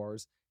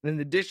Jaguars. And in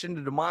addition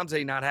to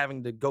DeMonte not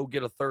having to go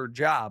get a third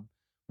job,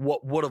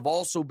 what would have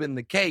also been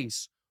the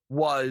case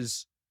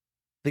was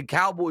the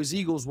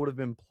Cowboys-Eagles would have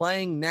been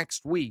playing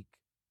next week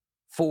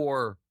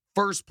for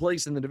first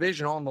place in the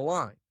division on the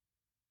line.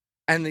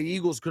 And the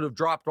Eagles could have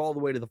dropped all the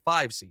way to the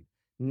 5 seed.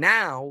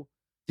 Now,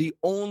 the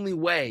only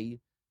way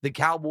the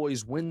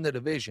Cowboys win the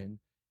division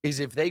is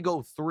if they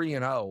go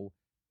 3-0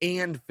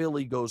 and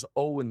Philly goes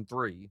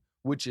 0-3,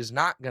 which is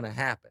not going to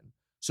happen.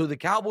 So the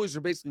Cowboys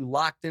are basically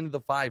locked into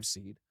the 5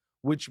 seed,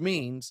 which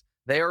means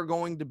they are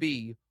going to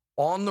be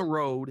on the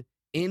road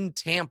in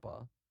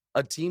Tampa,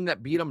 a team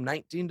that beat them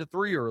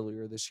 19-3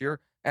 earlier this year.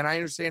 And I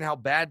understand how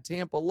bad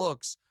Tampa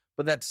looks,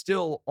 but that's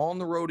still on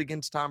the road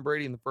against Tom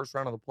Brady in the first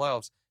round of the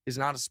playoffs is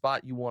not a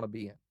spot you want to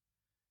be in.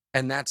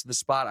 And that's the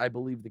spot I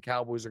believe the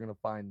Cowboys are going to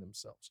find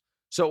themselves.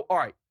 So, all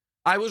right,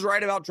 I was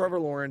right about Trevor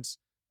Lawrence.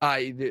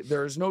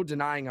 There is no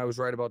denying I was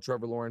right about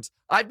Trevor Lawrence.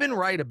 I've been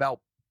right about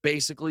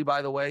basically,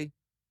 by the way,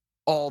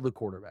 all the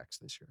quarterbacks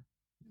this year.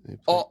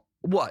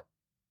 What?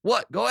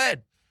 Go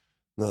ahead.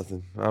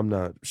 Nothing. I'm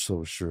not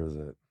so sure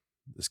that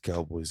this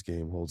Cowboys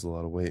game holds a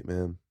lot of weight,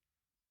 man.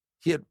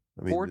 He had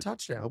 4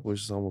 touchdowns. Cowboys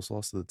just almost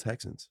lost to the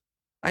Texans.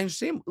 I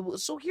understand.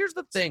 So here's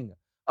the thing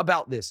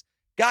about this.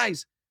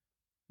 Guys,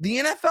 The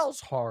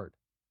NFL's hard.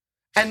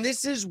 And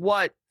this is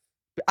what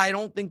I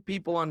don't think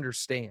people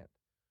understand.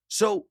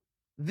 So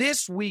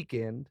this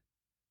weekend,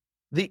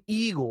 the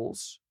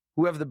Eagles,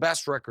 who have the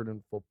best record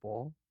in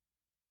football,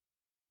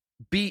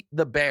 beat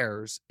the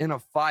Bears in a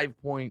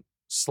 5-point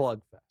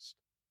slugfest.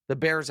 The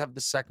Bears have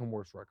the second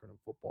worst record in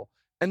football.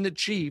 And the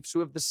Chiefs, who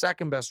have the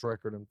second best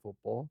record in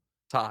football,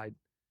 tied,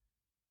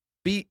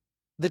 beat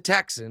the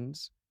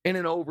Texans in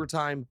an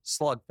overtime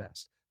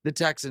slugfest. The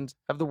Texans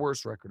have the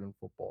worst record in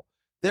football.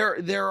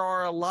 There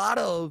are a lot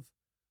of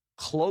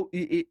close.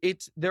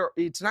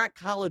 It's not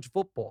college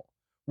football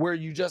where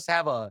you just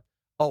have a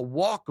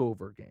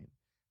walkover game.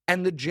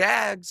 And the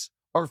Jags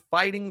are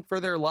fighting for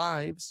their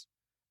lives.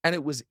 And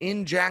it was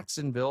in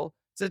Jacksonville.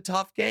 It's a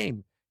tough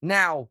game.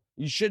 Now,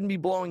 you shouldn't be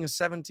blowing a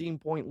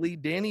 17-point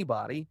lead to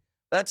anybody.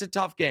 That's a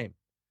tough game.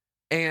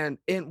 And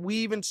we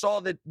even saw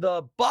that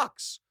the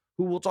Bucs,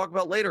 who we'll talk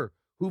about later,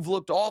 who've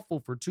looked awful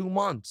for 2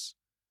 months,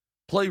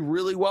 play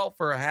really well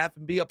for a half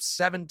and be up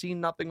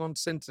 17-0 on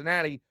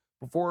Cincinnati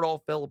before it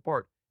all fell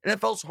apart.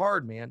 NFL's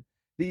hard, man.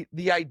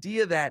 The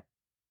idea that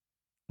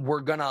we're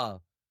going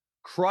to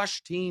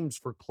crush teams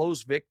for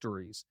close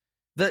victories,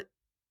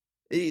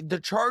 the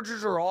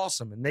Chargers are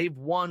awesome, and they've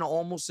won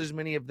almost as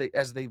many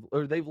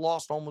they've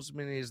lost almost as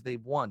many as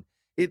they've won.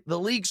 The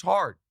league's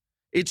hard.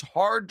 It's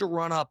hard to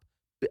run up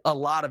a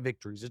lot of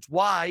victories. It's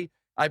why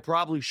I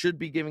probably should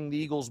be giving the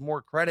Eagles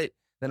more credit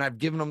than I've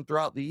given them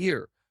throughout the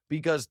year,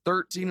 because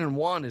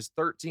 13-1 is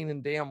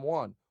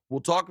 13-1. We'll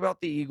talk about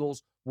the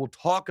Eagles. We'll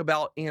talk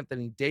about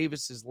Anthony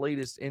Davis's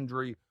latest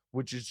injury,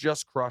 which is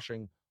just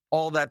crushing.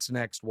 All that's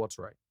next. What's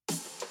right?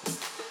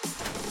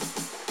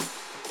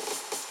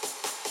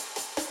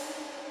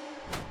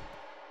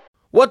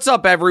 What's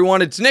up,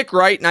 everyone? It's Nick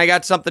Wright, and I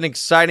got something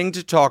exciting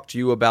to talk to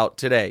you about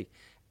today.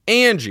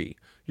 Angie,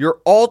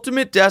 your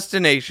ultimate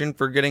destination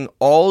for getting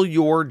all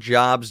your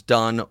jobs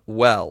done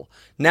well.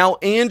 Now,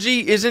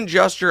 Angie isn't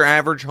just your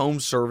average home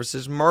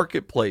services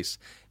marketplace.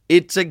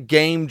 It's a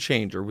game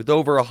changer with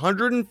over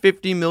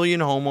 150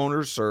 million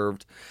homeowners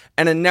served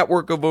and a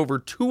network of over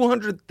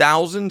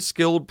 200,000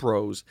 skilled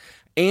pros.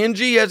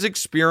 Angie has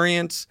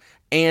experience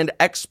and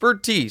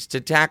expertise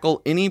to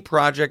tackle any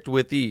project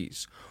with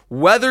ease.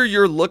 Whether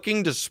you're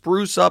looking to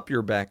spruce up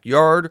your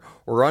backyard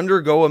or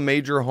undergo a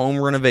major home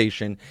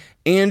renovation,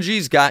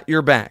 Angie's got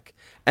your back.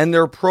 And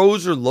their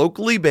pros are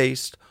locally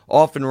based,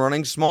 often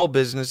running small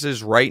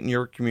businesses right in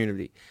your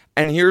community.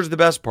 And here's the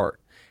best part.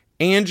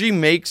 Angie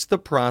makes the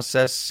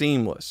process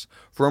seamless.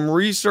 From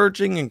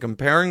researching and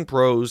comparing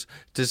pros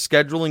to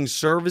scheduling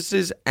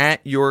services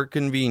at your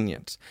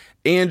convenience.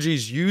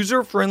 Angie's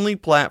user-friendly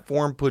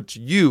platform puts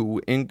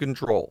you in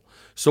control.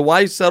 So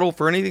why settle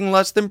for anything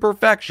less than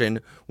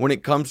perfection when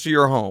it comes to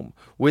your home?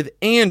 With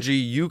Angie,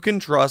 you can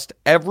trust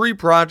every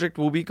project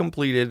will be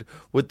completed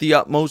with the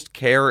utmost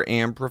care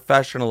and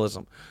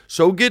professionalism.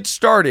 So get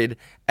started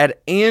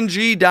at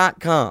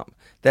Angie.com.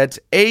 That's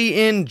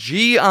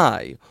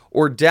ANGI,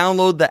 or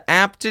download the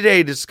app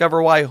today to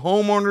discover why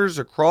homeowners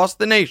across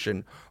the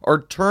nation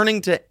are turning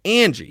to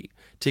Angie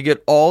to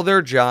get all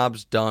their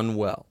jobs done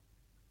well.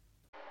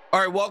 All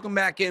right, welcome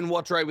back in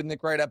What's Right with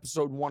Nick Wright,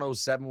 episode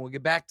 107. We'll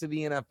get back to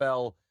the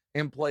NFL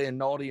and play a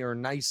naughty or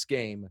nice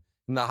game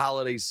in the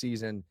holiday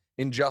season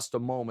in just a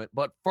moment.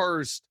 But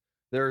first,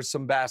 there's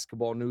some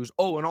basketball news.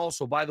 Oh, and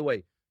also, by the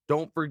way,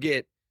 don't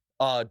forget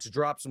to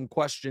drop some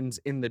questions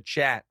in the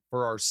chat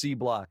for our C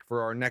block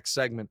for our next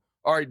segment.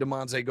 All right,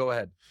 DeMonte, go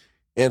ahead.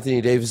 Anthony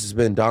Davis has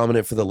been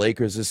dominant for the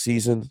Lakers this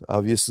season,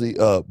 obviously,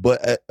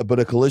 but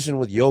a collision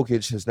with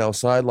Jokic has now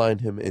sidelined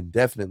him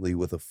indefinitely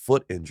with a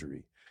foot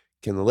injury.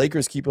 Can the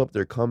Lakers keep up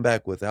their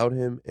comeback without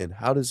him, and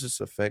how does this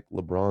affect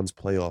LeBron's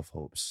playoff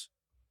hopes?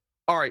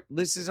 All right,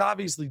 this is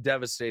obviously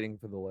devastating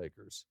for the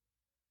Lakers,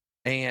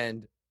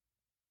 and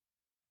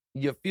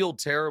you feel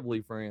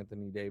terribly for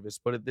Anthony Davis,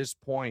 but at this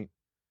point,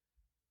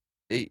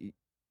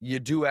 you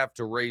do have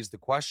to raise the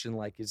question,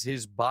 like, is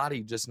his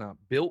body just not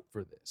built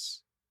for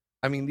this?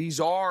 I mean,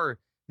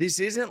 this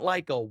isn't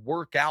like a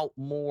workout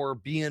more,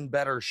 be in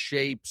better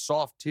shape,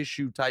 soft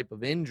tissue type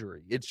of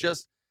injury. It's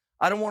just,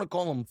 I don't want to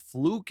call them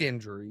fluke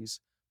injuries,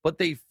 but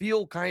they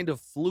feel kind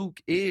of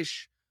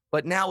fluke-ish.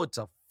 But now it's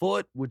a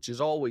foot, which is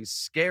always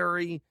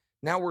scary.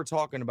 Now we're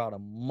talking about a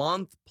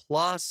month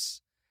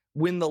plus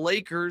when the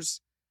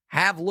Lakers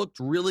have looked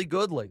really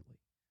good lately.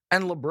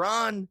 And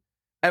LeBron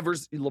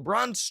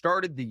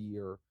started the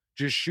year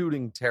just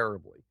shooting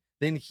terribly.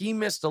 Then he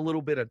missed a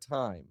little bit of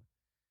time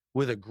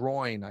with a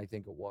groin, I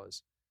think it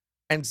was.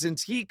 And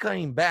since he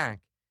came back,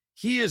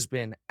 he has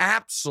been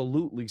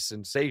absolutely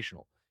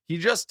sensational. He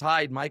just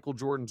tied Michael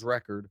Jordan's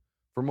record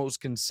for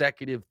most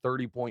consecutive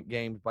 30-point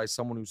games by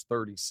someone who's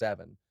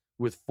 37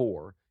 with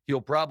 4. He'll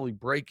probably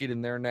break it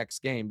in their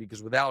next game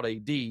because without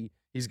AD,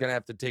 he's going to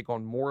have to take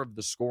on more of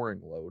the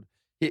scoring load.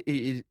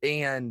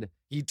 And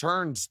he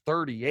turns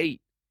 38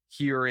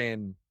 here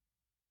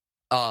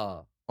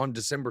on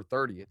December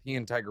 30th. He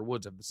and Tiger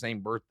Woods have the same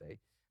birthday.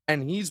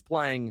 And he's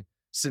playing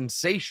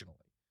sensationally.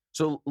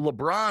 So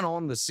LeBron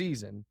on the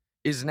season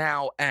is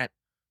now at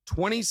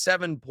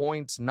 27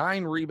 points,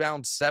 9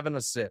 rebounds, 7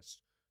 assists,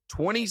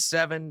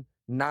 27,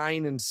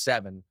 9, and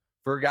 7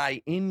 for a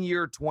guy in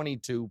year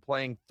 22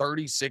 playing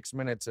 36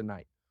 minutes a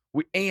night.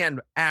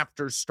 And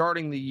after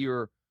starting the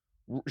year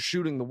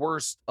shooting the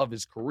worst of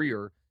his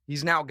career,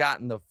 he's now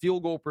gotten the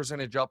field goal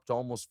percentage up to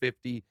almost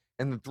 50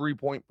 and the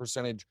three-point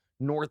percentage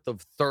north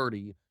of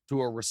 30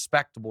 to a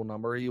respectable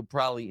number. He'll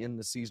probably end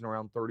the season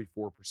around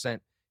 34%.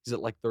 He's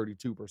at like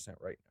 32%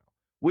 right now,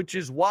 which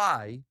is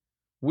why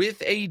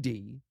with AD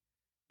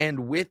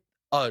and with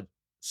a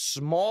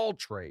small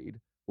trade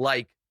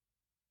like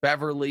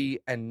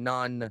Beverly and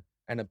Nunn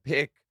and a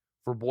pick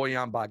for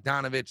Bojan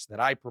Bogdanovic that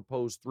I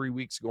proposed 3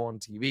 weeks ago on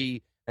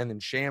TV, and then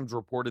Shams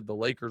reported the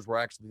Lakers were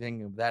actually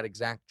thinking of that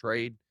exact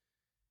trade,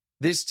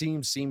 this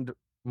team seemed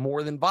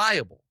more than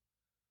viable.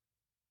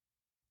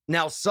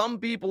 Now, some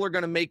people are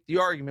going to make the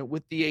argument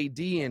with the AD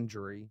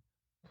injury.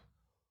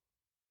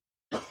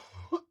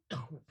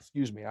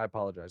 Excuse me, I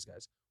apologize,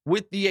 guys.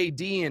 With the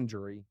AD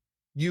injury,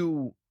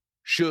 you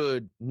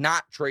should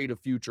not trade a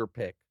future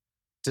pick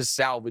to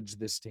salvage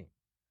this team.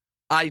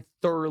 I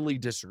thoroughly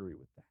disagree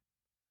with that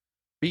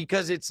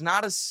because it's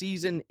not a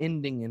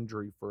season-ending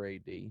injury for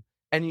AD,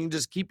 and you can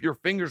just keep your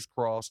fingers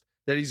crossed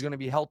that he's going to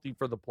be healthy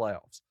for the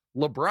playoffs.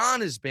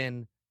 LeBron has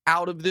been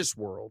out of this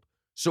world,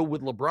 so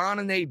with LeBron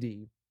and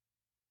AD,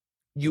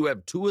 you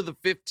have two of the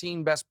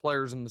 15 best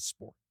players in the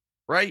sport,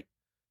 right?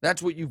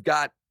 That's what you've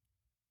got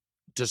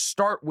to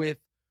start with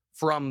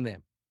from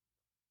them.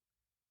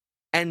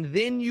 And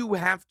then you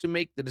have to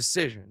make the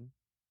decision,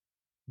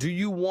 do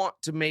you want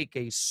to make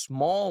a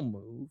small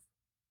move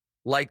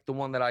like the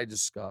one that I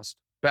discussed,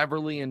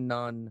 Beverly and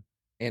Nunn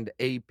and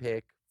a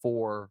pick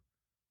for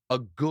a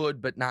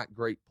good but not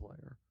great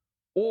player?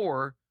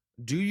 Or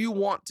do you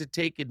want to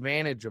take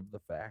advantage of the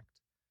fact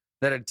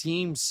that a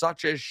team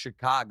such as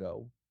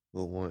Chicago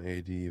will want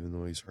AD even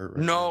though he's hurt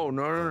right now?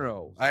 now?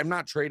 No. I'm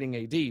not trading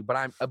AD,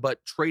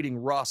 but trading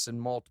Russ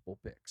and multiple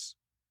picks.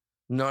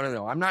 No.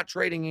 I'm not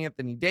trading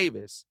Anthony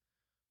Davis,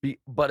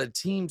 but a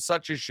team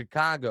such as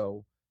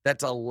Chicago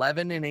that's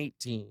 11 and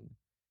 18,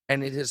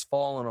 and it has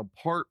fallen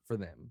apart for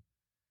them,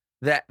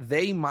 that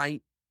they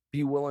might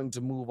be willing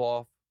to move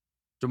off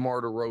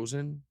DeMar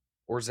DeRozan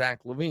or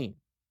Zach LaVine.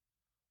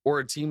 Or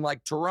a team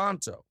like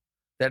Toronto,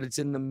 that it's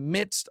in the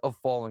midst of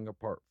falling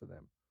apart for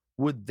them.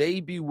 Would they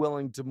be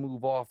willing to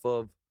move off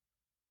of,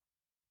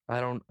 I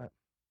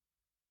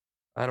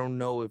don't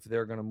know if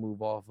they're going to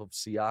move off of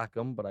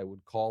Siakam, but I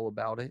would call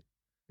about it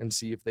and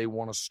see if they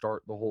want to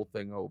start the whole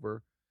thing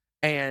over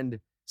and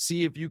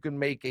see if you can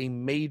make a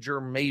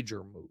major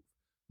move.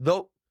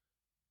 Though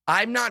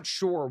I'm not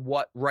sure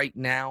what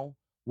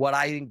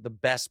I think the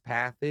best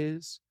path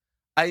is.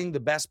 I think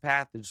the best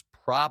path is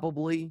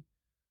probably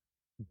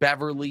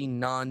Beverly,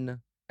 Nunn,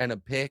 and a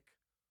pick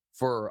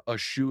for a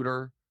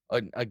shooter,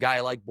 a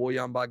guy like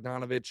Bojan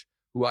Bogdanovic,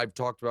 who I've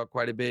talked about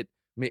quite a bit.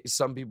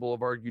 Some people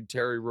have argued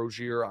Terry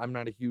Rozier. I'm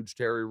not a huge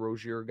Terry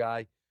Rozier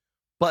guy.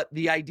 But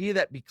the idea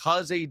that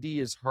because AD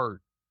is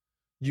hurt,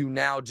 you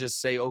now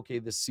just say, okay,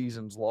 the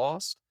season's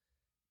lost,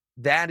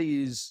 that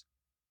is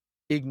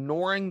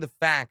ignoring the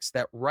facts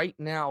that right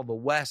now the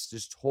West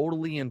is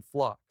totally in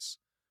flux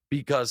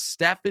because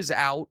Steph is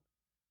out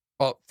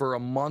for a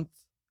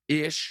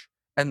month-ish,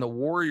 and the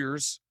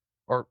Warriors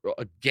are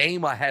a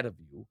game ahead of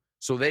you.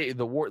 So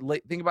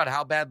think about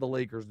how bad the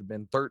Lakers have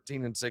been,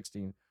 13 and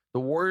 16. The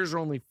Warriors are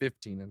only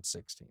 15 and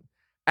 16.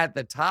 At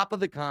the top of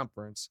the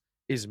conference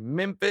is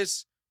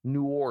Memphis,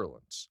 New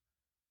Orleans.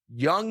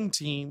 Young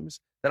teams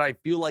that I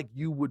feel like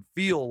you would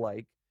feel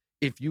like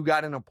if you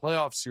got in a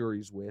playoff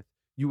series with,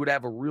 you would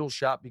have a real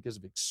shot because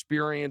of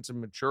experience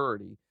and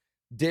maturity.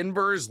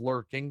 Denver is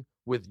lurking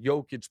with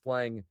Jokic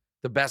playing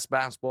the best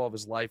basketball of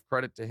his life.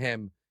 Credit to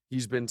him.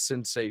 He's been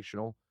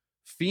sensational.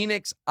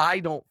 Phoenix, I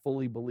don't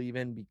fully believe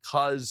in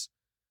because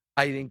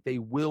I think they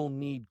will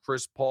need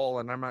Chris Paul,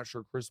 and I'm not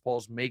sure Chris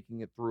Paul's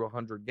making it through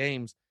 100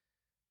 games.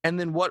 And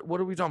then what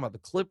are we talking about? The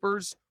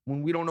Clippers,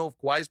 when we don't know if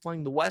Kawhi's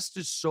playing, the West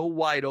is so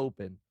wide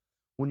open.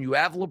 When you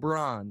have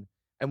LeBron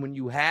and when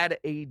you had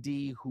AD,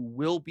 who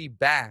will be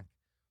back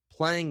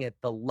playing at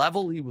the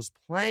level he was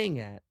playing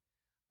at,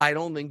 I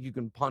don't think you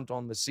can punt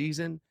on the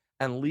season.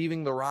 And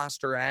leaving the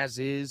roster as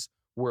is,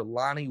 where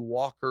Lonnie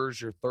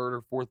Walker's your third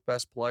or fourth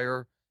best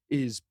player,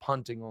 is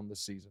punting on the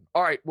season.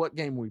 All right, what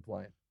game are we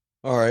playing?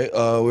 All right,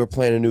 we're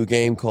playing a new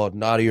game called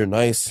Naughty or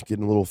Nice,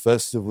 getting a little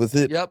festive with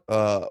it. Yep.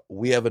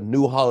 We have a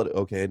new holiday.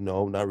 Okay,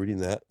 no, I'm not reading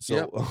that.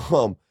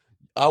 So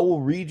I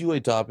will read you a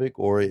topic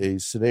or a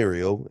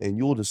scenario, and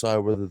you will decide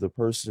whether the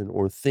person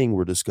or thing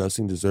we're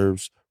discussing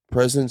deserves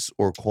presents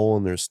or coal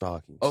in their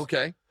stockings.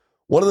 Okay.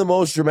 One of the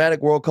most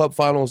dramatic World Cup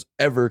finals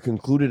ever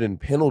concluded in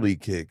penalty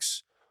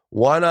kicks.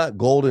 Why not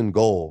golden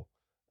goal?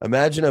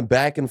 Imagine a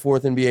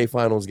back-and-forth NBA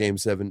Finals Game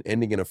 7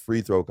 ending in a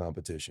free throw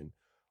competition.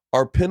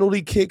 Are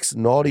penalty kicks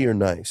naughty or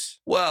nice?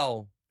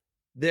 Well,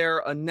 they're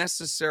a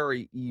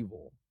necessary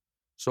evil.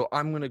 So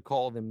I'm going to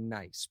call them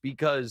nice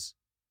because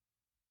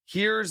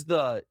here's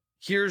the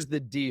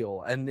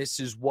deal. And this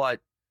is what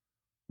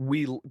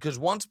because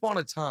once upon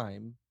a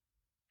time,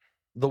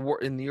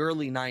 in the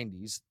early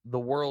 90s, the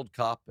World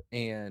Cup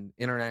and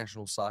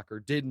international soccer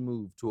did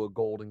move to a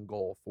golden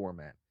goal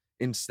format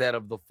instead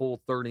of the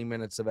full 30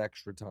 minutes of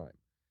extra time.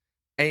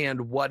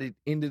 And what it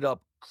ended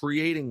up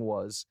creating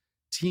was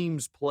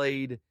teams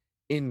played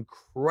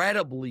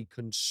incredibly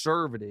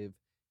conservative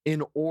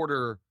in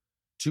order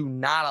to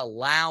not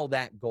allow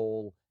that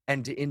goal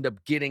and to end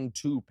up getting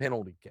 2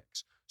 penalty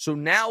kicks. So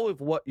now if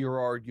what you're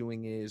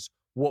arguing is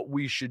what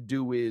we should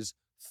do is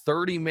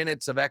 30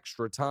 minutes of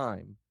extra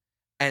time,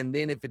 and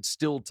then if it's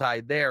still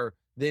tied there,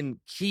 then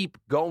keep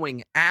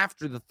going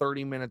after the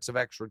 30 minutes of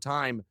extra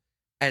time,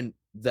 and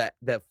that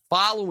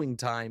following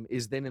time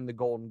is then in the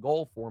golden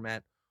goal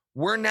format,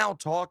 we're now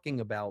talking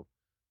about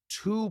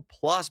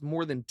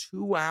more than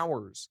 2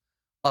 hours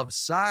of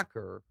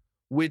soccer,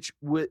 which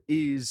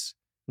is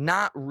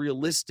not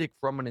realistic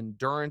from an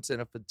endurance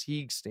and a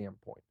fatigue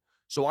standpoint.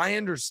 So I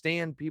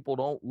understand people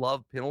don't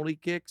love penalty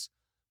kicks,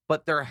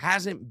 but there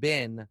hasn't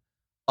been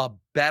a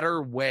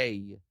better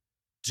way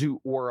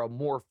or a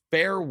more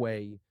fair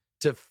way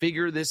to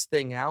figure this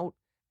thing out.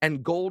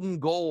 And golden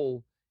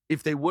goal,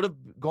 if they would have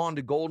gone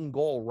to golden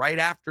goal right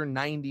after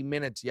 90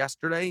 minutes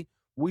yesterday,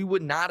 we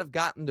would not have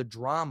gotten the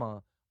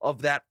drama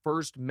of that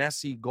first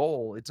Messi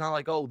goal. It's not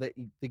like,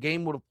 the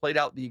game would have played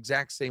out the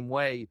exact same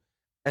way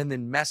and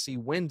then Messi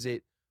wins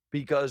it,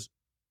 because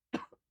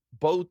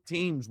both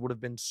teams would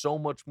have been so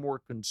much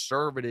more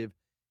conservative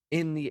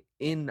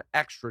in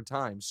extra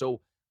time.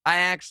 So I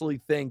actually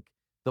think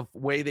the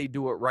way they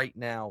do it right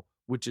now,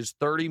 which is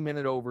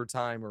 30-minute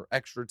overtime or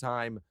extra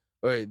time,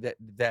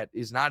 that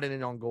is not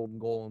in on golden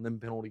goal and then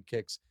penalty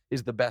kicks,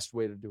 is the best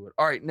way to do it.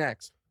 All right,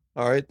 next.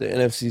 All right, the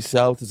NFC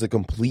South is a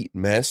complete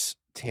mess.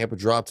 Tampa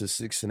dropped to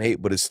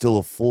 6-8, but it's still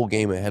a full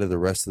game ahead of the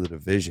rest of the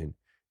division.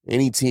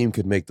 Any team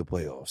could make the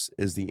playoffs.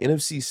 Is the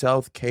NFC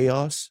South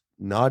chaos,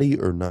 naughty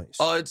or nice?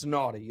 Oh, it's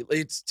naughty.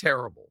 It's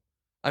terrible.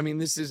 I mean,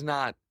 this is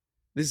not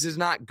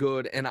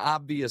good, and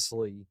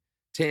obviously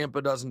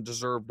Tampa doesn't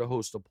deserve to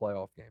host a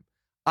playoff game.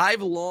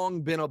 I've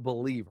long been a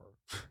believer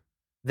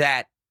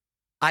that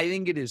I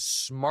think it is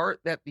smart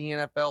that the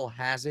NFL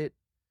has it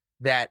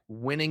that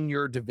winning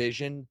your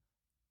division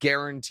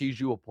guarantees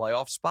you a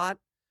playoff spot,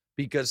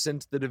 because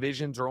since the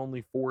divisions are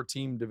only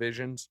 4-team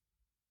divisions,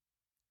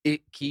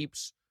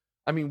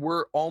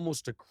 we're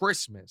almost to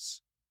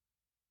Christmas,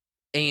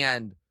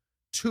 and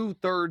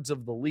 2/3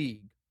 of the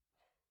league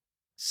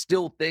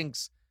still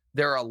thinks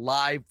they're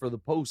alive for the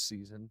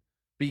postseason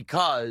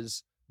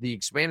because the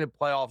expanded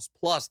playoffs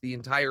plus the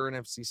entire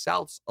NFC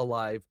South's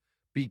alive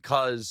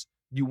because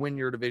you win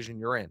your division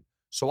you're in.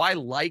 So I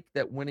like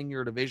that winning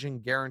your division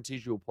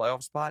guarantees you a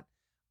playoff spot.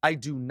 I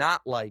do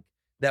not like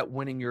that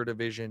winning your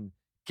division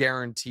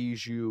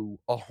guarantees you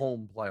a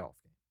home playoff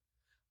game.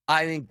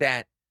 I think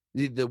that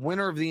the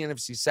winner of the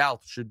NFC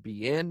South should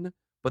be in,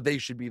 but they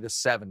should be the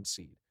 7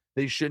 seed.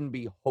 They shouldn't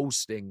be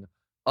hosting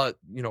a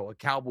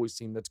Cowboys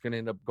team that's going to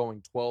end up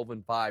going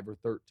 12-5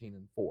 or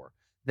 13-4.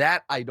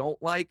 That I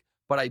don't like,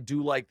 but I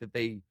do like that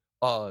they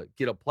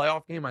get a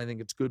playoff game. I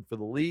think it's good for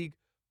the league,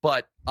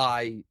 but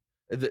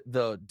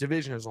the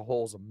division as a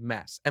whole is a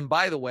mess. And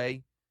by the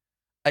way,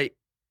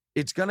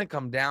 it's going to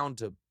come down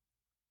to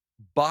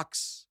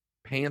Bucks,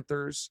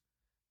 Panthers,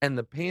 and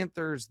the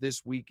Panthers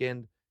this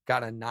weekend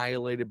got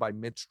annihilated by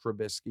Mitch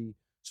Trubisky.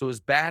 So as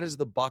bad as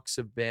the Bucks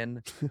have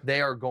been,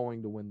 they are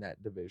going to win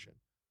that division.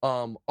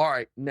 All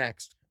right,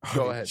 next.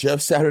 Go ahead.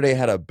 Jeff Saturday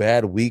had a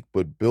bad week,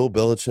 but Bill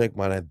Belichick's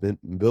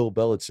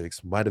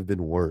might have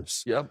been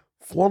worse. Yep.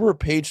 Former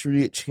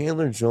Patriot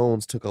Chandler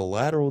Jones took a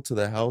lateral to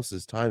the house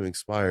as time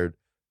expired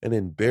and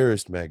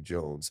embarrassed Mac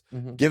Jones,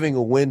 giving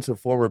a win to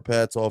former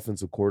Pats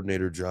offensive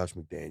coordinator Josh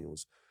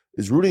McDaniels.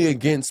 Is rooting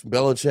against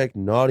Belichick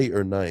naughty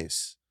or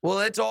nice? Well,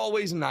 it's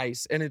always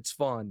nice and it's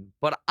fun,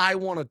 but I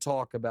want to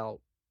talk about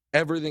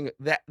everything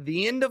that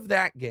the end of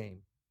that game.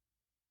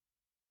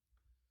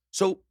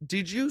 So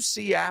did you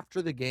see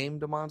after the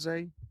game,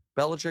 DeMonte,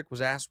 Belichick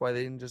was asked why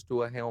they didn't just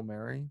do a Hail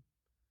Mary,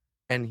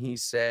 and he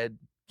said,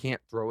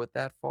 can't throw it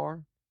that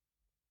far.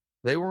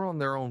 They were on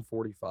their own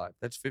 45.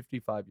 That's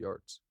 55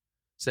 yards,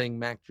 saying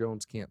Mac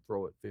Jones can't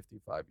throw it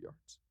 55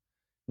 yards.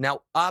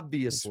 Now,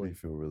 obviously,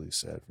 makes me feel really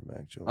sad for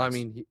Mac Jones. I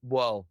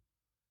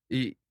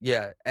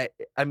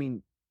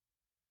mean,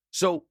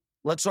 so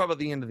let's talk about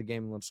the end of the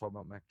game and let's talk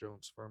about Mac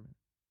Jones for a minute.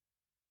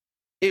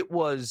 It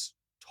was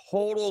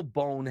total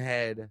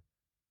bonehead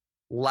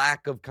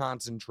lack of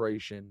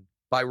concentration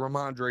by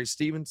Ramondre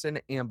Stevenson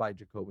and by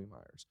Jacoby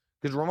Myers.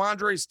 Because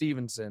Ramondre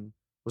Stevenson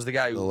was the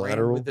guy who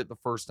ran with it the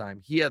first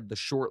time. He had the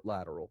short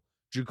lateral.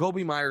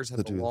 Jacoby Myers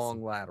had the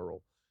long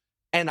lateral.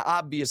 And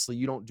obviously,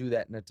 you don't do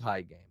that in a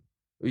tie game.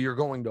 You're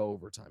going to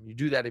overtime. You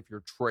do that if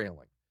you're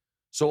trailing.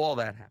 So all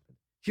that happened.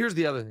 Here's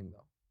the other thing,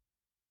 though.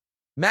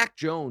 Mac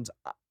Jones,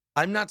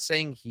 I'm not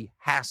saying he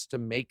has to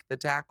make the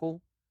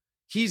tackle.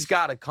 He's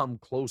got to come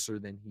closer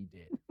than he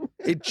did.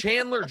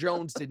 Chandler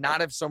Jones did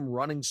not have some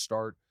running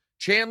start.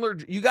 Chandler,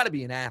 you got to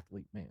be an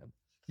athlete, man.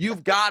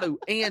 You've got to,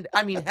 and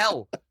I mean,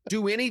 hell,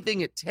 do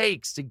anything it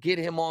takes to get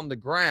him on the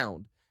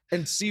ground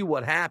and see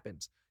what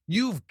happens.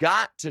 You've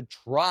got to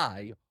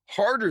try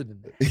harder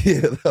than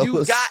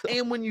that. Yeah,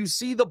 and when you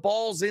see the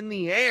balls in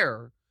the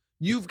air,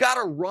 you've got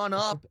to run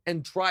up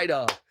and try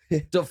to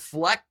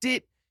deflect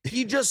it.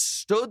 He just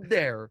stood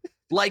there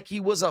like he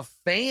was a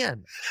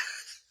fan.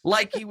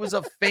 Like he was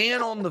a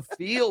fan on the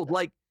field.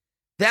 Like,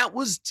 that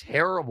was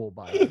terrible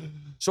by him.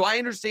 So I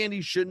understand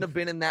he shouldn't have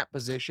been in that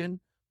position,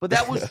 but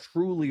that was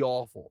truly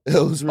awful. It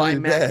was really by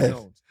Mac bad.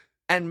 Jones.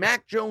 And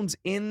Mac Jones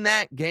in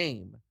that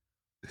game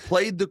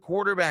played the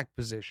quarterback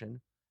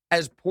position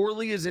as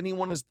poorly as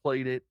anyone has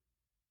played it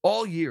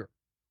all year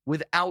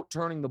without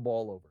turning the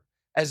ball over.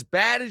 As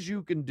bad as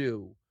you can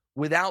do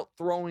without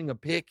throwing a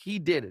pick, he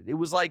did it. It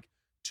was like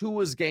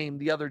Tua's game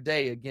the other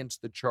day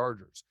against the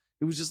Chargers.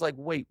 It was just like,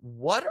 wait,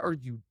 what are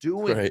you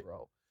doing, Right.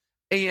 bro?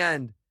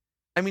 And,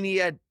 I mean, he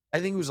had, I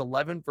think he was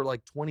 11 for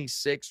like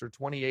 26 or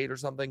 28 or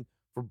something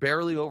for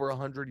barely over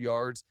 100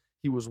 yards.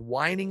 He was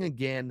whining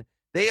again.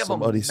 They have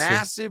Somebody a said-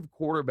 massive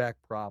quarterback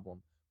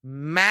problem.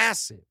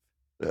 Massive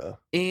Yeah.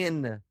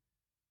 in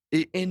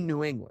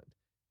New England.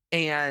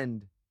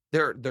 And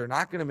they're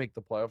not going to make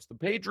the playoffs. The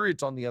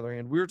Patriots, on the other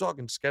hand, we were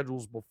talking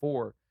schedules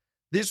before.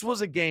 This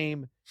was a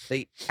game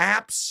they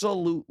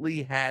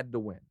absolutely had to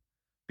win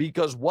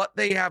because what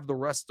they have the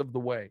rest of the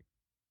way: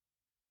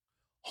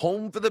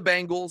 home for the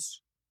Bengals,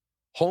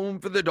 home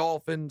for the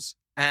Dolphins,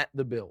 at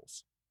the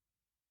Bills.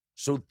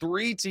 So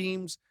 3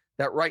 teams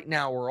that right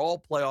now are all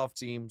playoff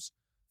teams,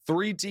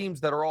 3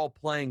 teams that are all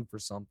playing for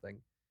something,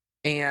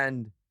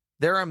 and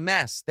they're a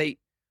mess. The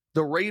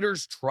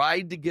Raiders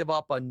tried to give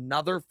up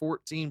another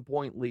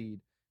 14-point lead,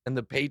 and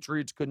the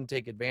Patriots couldn't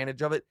take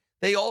advantage of it.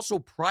 They also,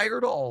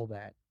 prior to all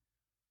that,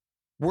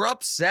 were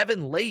up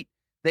 7 late.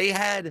 They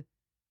had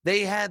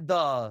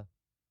the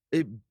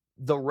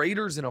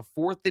Raiders in a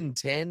 4th and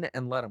 10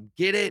 and let them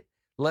get it,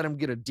 let them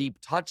get a deep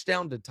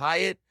touchdown to tie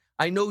it.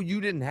 I know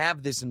you didn't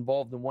have this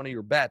involved in one of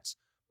your bets,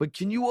 but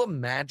can you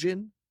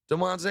imagine,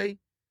 Demonte,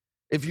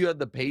 if you had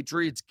the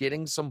Patriots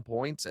getting some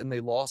points and they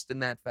lost in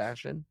that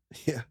fashion?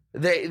 Yeah.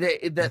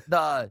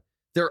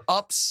 They're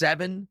up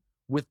 7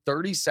 with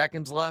 30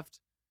 seconds left.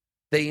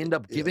 They end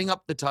up giving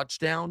up the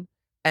touchdown,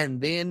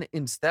 and then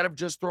instead of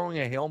just throwing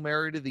a Hail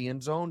Mary to the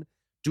end zone,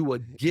 do a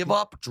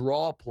give-up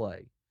draw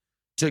play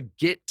to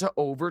get to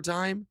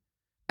overtime,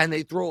 and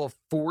they throw a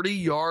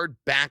 40-yard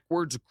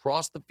backwards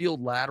across the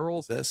field lateral.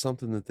 Is that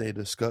something that they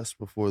discuss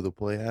before the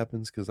play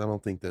happens? Because I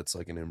don't think that's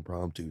like an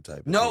impromptu type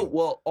of No, thing.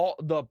 well, all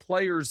the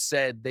players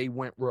said they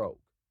went rogue.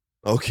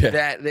 Okay.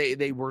 That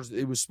it was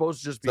supposed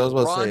to just be So I was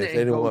about run to say, if and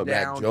they didn't go want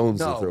down. Mac Jones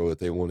No. to throw it,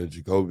 they wanted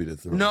Jacoby to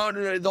throw it.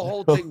 No, the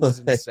whole thing was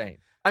insane.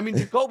 I mean,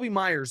 Jacoby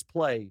Myers'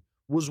 play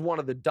was one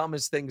of the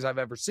dumbest things I've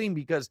ever seen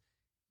because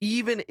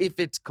even if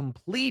it's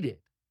completed,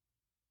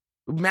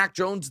 Mac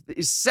Jones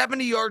is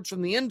 70 yards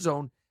from the end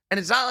zone, and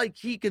it's not like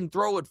he can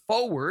throw it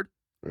forward.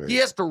 Right. He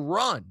has to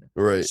run.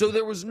 Right. So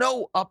there was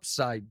no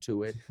upside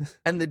to it.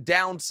 And the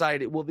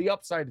downside, the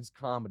upside is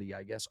comedy,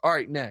 I guess. All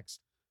right, next.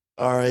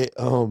 All right.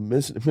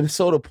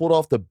 Minnesota pulled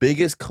off the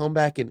biggest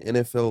comeback in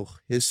NFL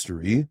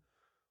history,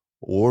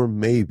 or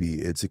maybe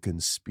it's a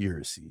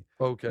conspiracy.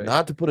 Okay.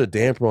 Not to put a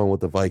damper on what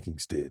the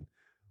Vikings did,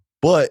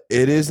 but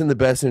it is in the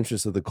best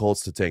interest of the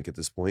Colts to tank at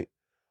this point.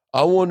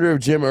 I wonder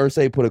if Jim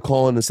Irsay put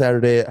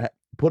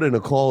in a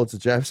call to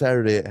Jeff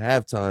Saturday at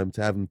halftime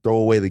to have him throw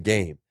away the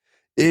game.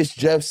 Is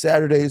Jeff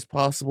Saturday's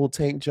possible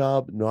tank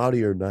job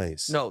naughty or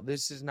nice? No,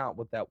 this is not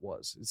what that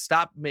was.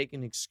 Stop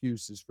making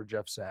excuses for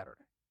Jeff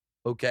Saturday.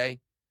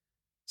 Okay?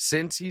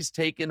 Since he's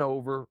taken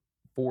over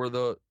for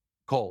the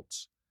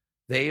Colts,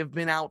 they have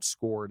been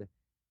outscored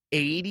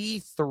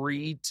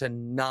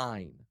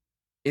 83-9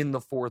 in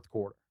the 4th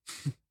quarter.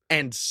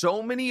 And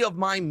so many of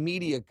my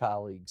media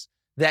colleagues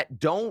that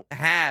don't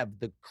have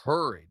the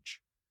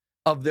courage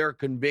of their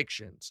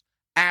convictions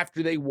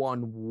after they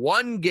won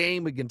one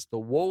game against the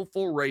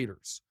woeful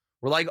Raiders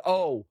were like,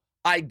 oh,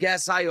 I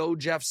guess I owe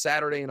Jeff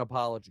Saturday an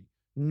apology.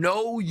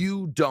 No,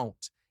 you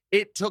don't.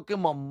 It took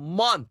him a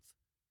month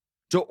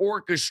to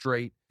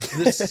orchestrate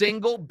the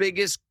single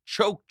biggest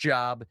choke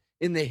job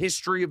in the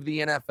history of the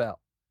NFL.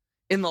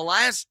 In the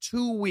last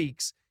 2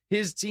 weeks,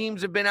 his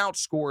teams have been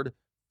outscored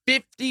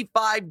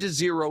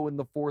 55-0 in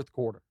the 4th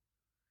quarter.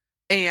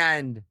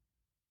 And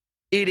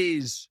it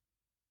is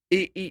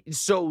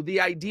so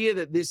the idea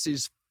that this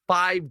is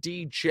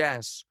 5D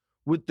chess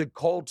with the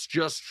Colts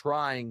just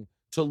trying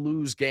to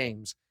lose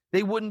games,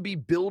 they wouldn't be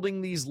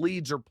building these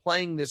leads or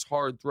playing this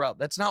hard throughout.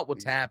 That's not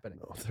what's happening.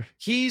 No,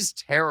 He's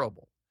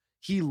terrible.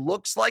 He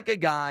looks like a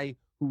guy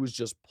who was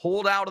just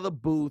pulled out of the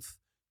booth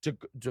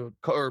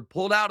or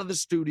pulled out of the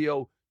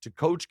studio to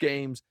coach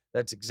games.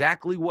 That's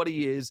exactly what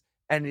he is.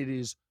 And it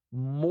is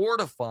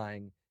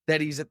mortifying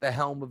that he's at the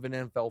helm of an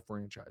NFL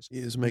franchise. He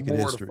is making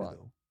history, Mortifying.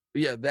 though.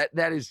 Yeah,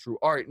 that is true.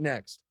 All right,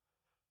 next.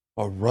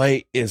 All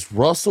right. Is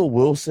Russell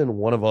Wilson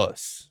one of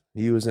us?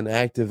 He was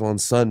inactive on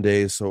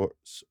Sunday, so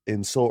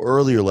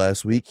earlier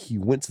last week, he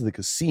went to the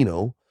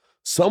casino.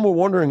 Some were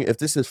wondering if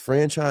this is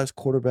franchise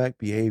quarterback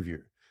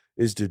behavior.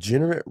 Is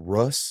degenerate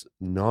Russ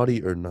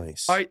naughty or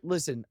nice? All right,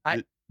 listen.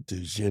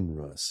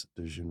 Degenerate Russ.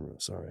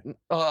 Sorry.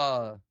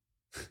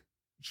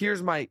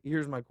 Here's my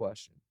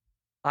question.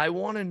 I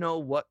want to know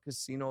what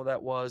casino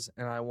that was,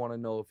 and I want to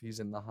know if he's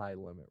in the high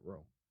limit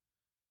room.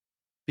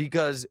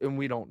 And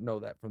we don't know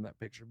that from that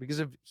picture. Because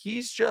if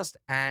he's just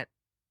at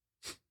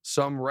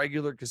some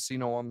regular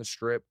casino on the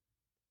strip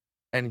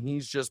and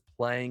he's just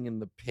playing in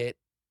the pit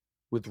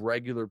with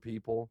regular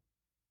people,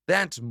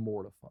 that's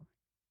mortifying.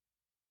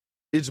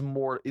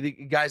 The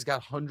guy's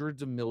got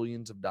hundreds of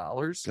millions of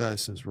dollars. Guy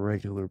says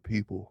regular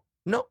people.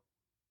 No,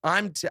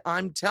 I'm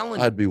telling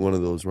you. I'd be one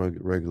of those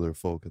regular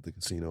folk at the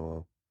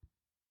casino.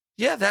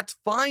 Yeah, that's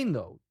fine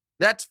though.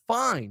 That's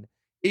fine.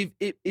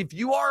 If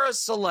you are a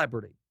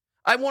celebrity,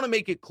 I want to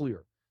make it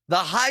clear. The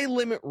high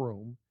limit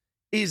room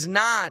is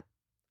not,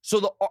 so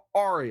the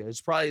Aria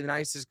is probably the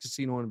nicest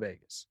casino in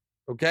Vegas.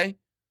 Okay?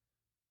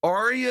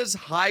 Aria's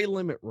high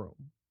limit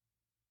room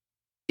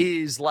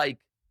is like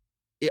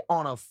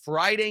on a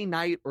Friday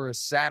night or a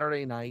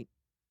Saturday night.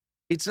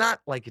 It's not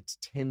like it's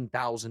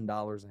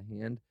 $10,000 a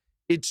hand.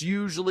 It's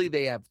usually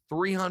they have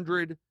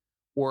 300,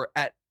 or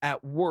at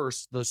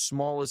worst, the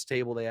smallest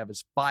table they have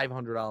is $500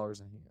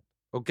 a hand.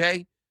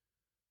 Okay?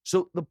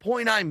 So the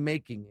point I'm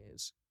making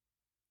is,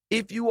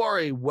 if you are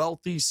a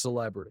wealthy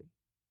celebrity,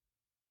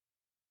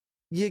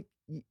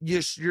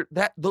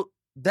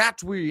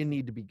 that's where you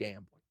need to be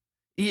gambling.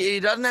 It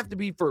doesn't have to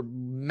be for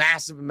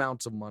massive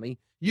amounts of money.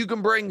 You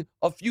can bring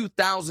a few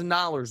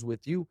 $1,000s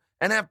with you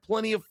and have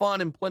plenty of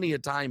fun and plenty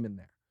of time in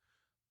there.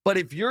 But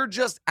if you're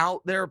just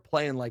out there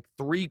playing like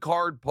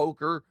 3-card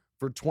poker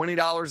for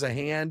 $20 a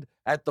hand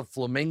at the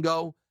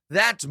Flamingo,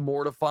 that's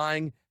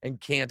mortifying and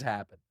can't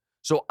happen.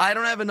 So I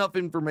don't have enough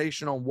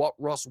information on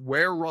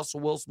where Russell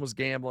Wilson was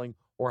gambling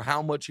or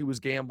how much he was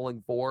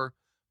gambling for.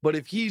 But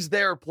if he's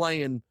there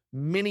playing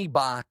mini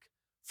Bach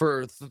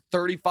for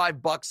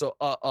 $35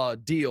 a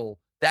deal,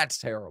 that's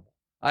terrible.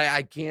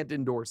 I can't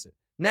endorse it.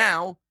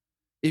 Now,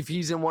 if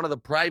he's in one of the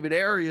private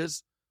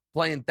areas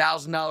playing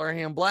 $1,000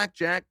 hand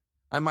blackjack,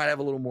 I might have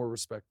a little more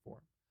respect for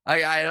him.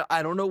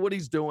 I don't know what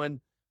he's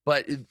doing,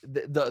 but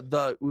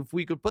if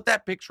we could put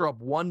that picture up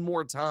one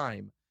more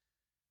time,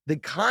 the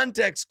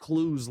context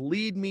clues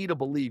lead me to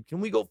believe.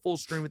 Can we go full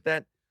stream with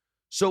that?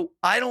 So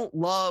I don't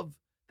love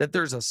that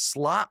there's a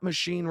slot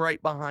machine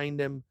right behind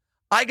him.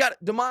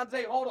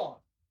 DeMonte, hold on.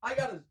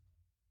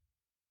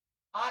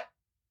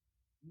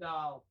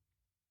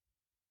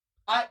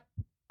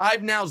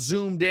 I've now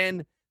zoomed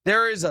in.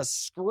 There is a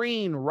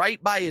screen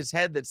right by his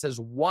head that says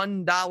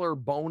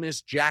 $1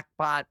 bonus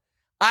jackpot.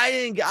 I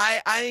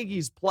think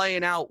he's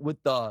playing out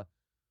with the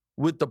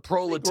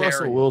proletariat.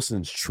 Russell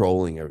Wilson's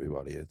trolling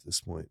everybody at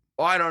this point.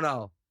 Oh, I don't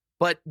know.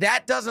 But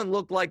that doesn't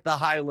look like the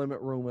high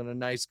limit room in a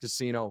nice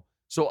casino.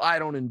 So I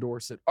don't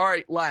endorse it. All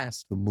right,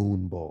 last. The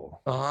moon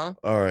ball. Uh-huh.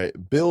 All right.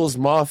 Bills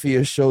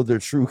Mafia showed their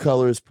true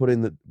colors,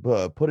 putting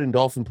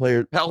Dolphin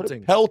players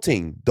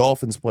pelting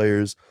Dolphins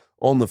players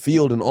on the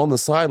field and on the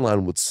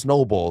sideline with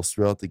snowballs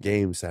throughout the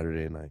game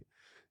Saturday night.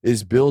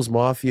 Is Bills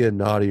Mafia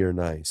naughty or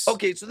nice?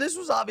 Okay, so this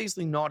was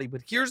obviously naughty,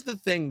 but here's the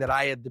thing that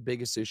I had the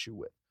biggest issue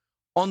with.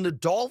 On the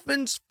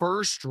Dolphins'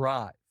 first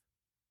drive,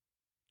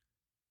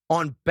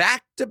 on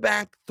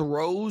back-to-back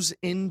throws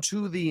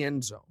into the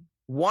end zone,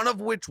 one of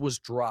which was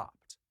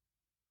dropped.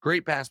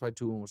 Great pass by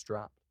Tua was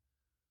dropped.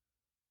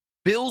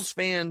 Bills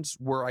fans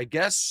were, I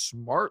guess,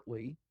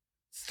 smartly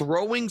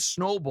throwing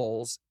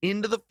snowballs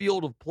into the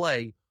field of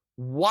play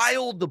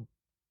while the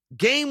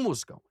game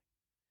was going.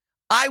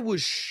 I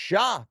was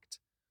shocked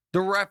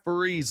the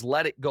referees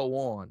let it go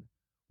on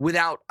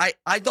without, I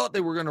thought they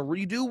were going to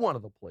redo one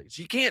of the plays.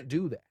 You can't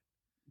do that.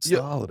 It's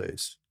the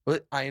holidays.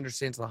 But I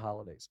understand it's the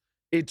holidays.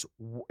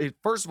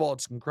 First of all,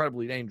 it's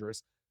incredibly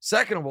dangerous.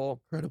 Second of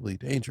all, incredibly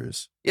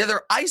dangerous. Yeah,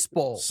 they're ice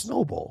balls.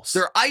 Snowballs.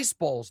 They're ice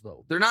balls,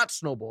 though. They're not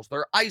snowballs.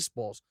 They're ice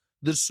balls.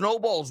 The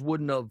snowballs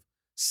wouldn't have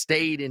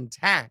stayed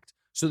intact.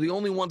 So the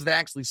only ones that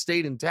actually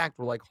stayed intact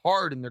were like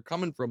hard, and they're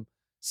coming from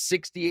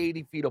 60,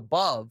 80 feet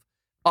above.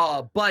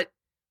 But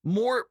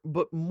more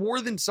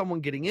than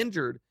someone getting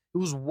injured, it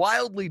was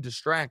wildly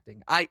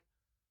distracting.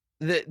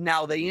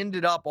 Now they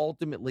ended up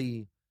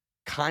ultimately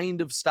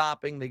kind of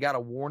stopping. They got a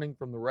warning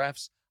from the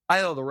refs. I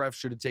thought the refs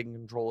should have taken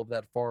control of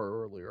that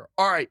far earlier.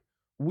 All right,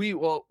 we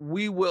will.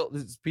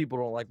 People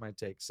don't like my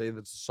take. Say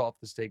that's the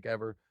softest take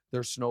ever.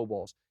 They're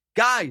snowballs.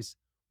 Guys,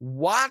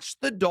 watch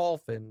the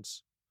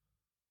Dolphins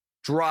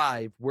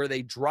drive where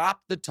they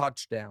drop the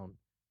touchdown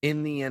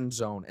in the end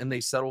zone and they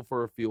settle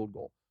for a field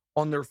goal.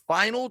 On their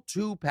final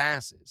 2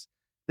 passes,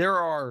 there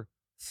are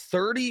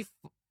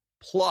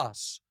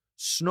 30-plus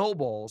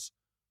snowballs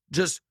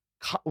just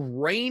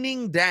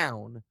raining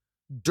down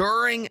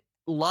during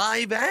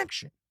live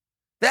action.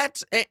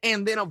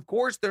 And then, of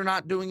course, they're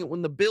not doing it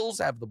when the Bills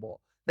have the ball.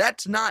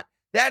 That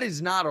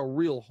is not a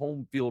real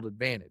home field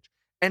advantage.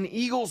 And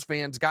Eagles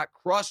fans got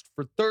crushed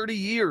for 30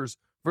 years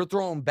for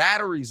throwing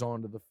batteries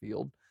onto the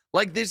field.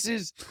 Like that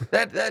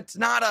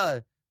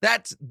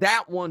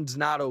one's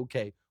not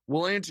okay.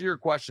 We'll answer your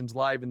questions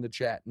live in the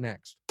chat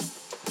next.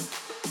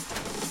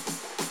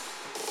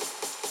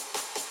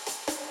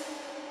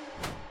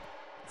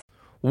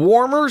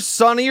 Warmer,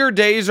 sunnier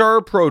days are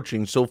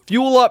approaching, so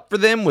fuel up for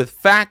them with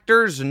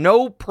Factor's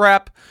no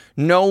prep,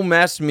 no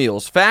mess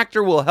meals.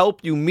 Factor will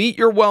help you meet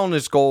your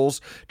wellness goals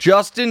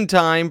just in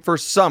time for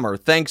summer,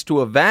 thanks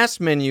to a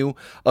vast menu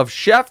of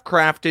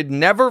chef-crafted,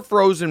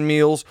 never-frozen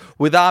meals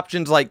with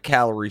options like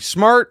Calorie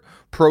Smart,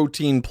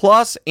 Protein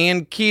Plus,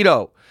 and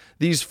Keto.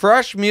 These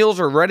fresh meals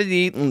are ready to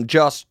eat in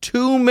just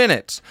 2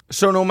 minutes.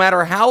 So no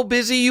matter how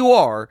busy you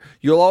are,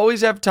 you'll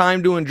always have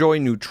time to enjoy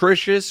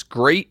nutritious,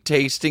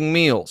 great-tasting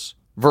meals.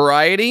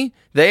 Variety?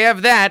 They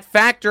have that.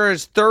 Factor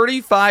has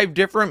 35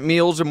 different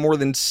meals and more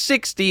than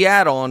 60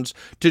 add-ons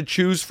to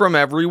choose from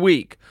every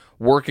week.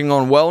 Working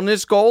on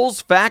wellness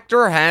goals?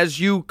 Factor has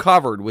you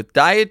covered with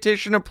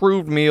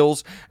dietitian-approved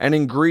meals and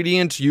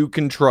ingredients you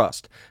can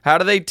trust. How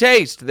do they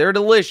taste? They're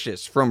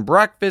delicious. From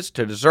breakfast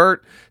to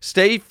dessert,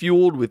 stay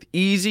fueled with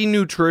easy,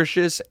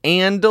 nutritious,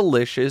 and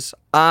delicious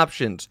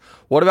options.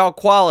 What about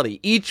quality?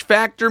 Each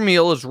Factor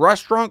meal is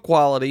restaurant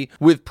quality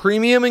with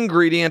premium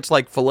ingredients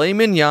like filet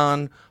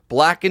mignon,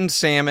 blackened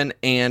salmon,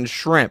 and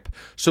shrimp.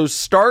 So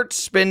start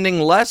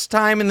spending less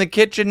time in the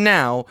kitchen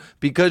now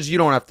because you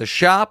don't have to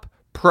shop,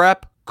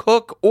 prep,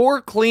 cook,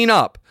 or clean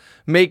up.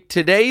 Make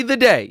today the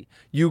day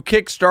you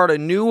kickstart a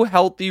new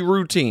healthy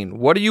routine.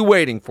 What are you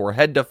waiting for?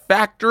 Head to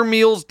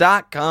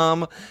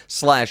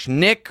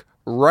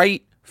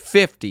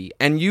factormeals.com/NickWright50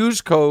 and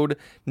use code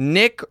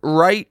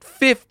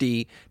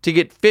NickWright50 to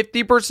get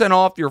 50%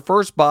 off your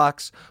first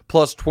box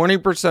plus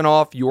 20%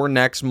 off your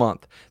next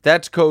month.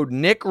 That's code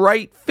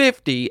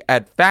NickWright50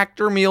 at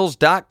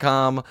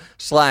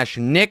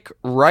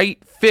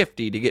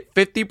factormeals.com/NickWright50 to get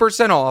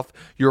 50% off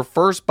your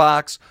first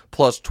box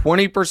plus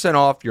 20%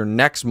 off your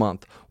next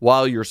month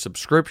while your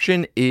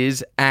subscription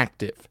is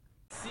active.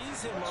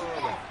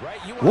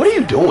 What are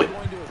you doing?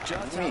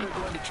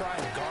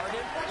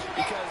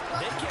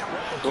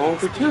 Going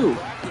for two.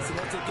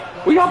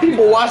 We got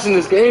people watching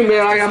this game,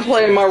 man. I'm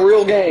playing my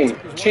real game.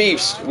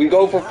 Chiefs, we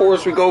go for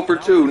force, we go for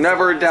two.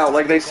 Never a doubt,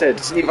 like they said,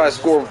 see if I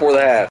score before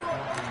the half.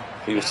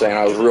 He was saying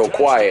I was real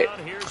quiet.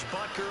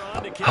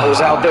 I was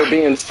out there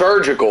being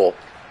surgical.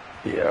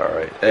 Yeah, all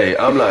right. Hey,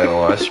 I'm not gonna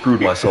lie. I screwed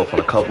myself on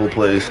a couple of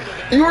plays.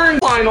 You were in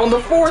line on the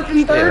 4th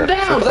and 3rd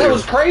downs. That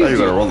was crazy. You're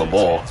gonna run the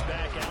ball.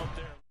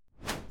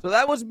 So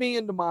that was me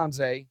and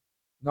DeMonze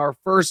in our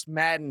first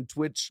Madden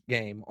Twitch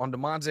game on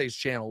DeMonze's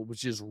channel,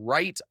 which is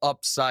right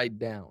upside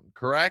down,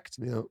 correct?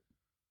 Yep.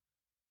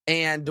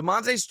 And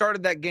DeMonze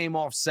started that game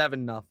off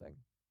 7-0.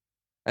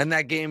 And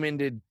that game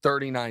ended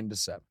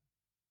 39-7.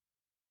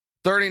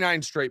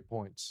 39 straight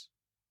points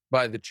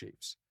by the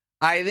Chiefs.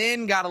 I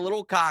then got a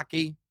little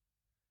cocky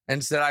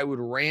and said I would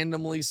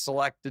randomly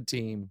select a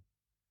team.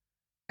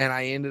 And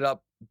I ended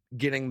up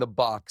getting the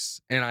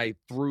Bucks, and I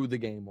threw the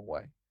game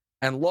away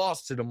and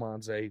lost to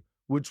DeMonze,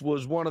 which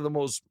was one of the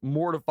most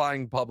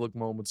mortifying public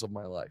moments of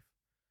my life.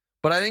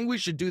 But I think we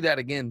should do that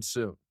again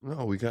soon.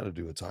 No, we got to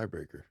do a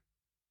tiebreaker.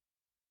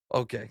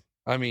 Okay.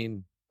 I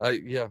mean,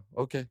 yeah,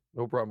 okay,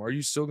 no problem. Are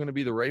you still going to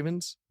be the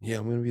Ravens? Yeah,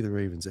 I'm going to be the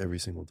Ravens every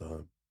single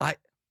time. I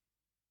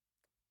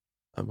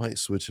might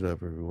switch it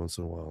up every once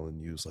in a while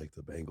and use like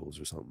the Bengals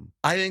or something.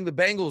 I think the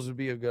Bengals would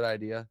be a good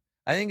idea.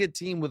 I think a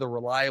team with a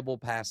reliable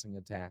passing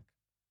attack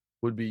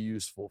would be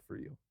useful for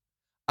you.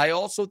 I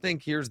also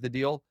think, here's the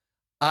deal.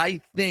 I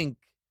think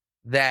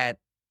that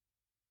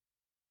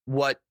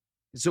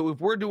so if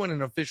we're doing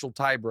an official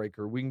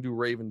tiebreaker, we can do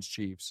Ravens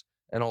Chiefs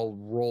and I'll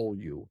roll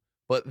you,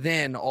 but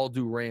then I'll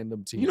do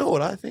random teams. You know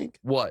what I think?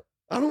 What?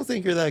 I don't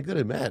think you're that good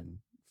at Madden.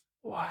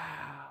 Wow.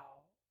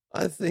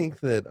 I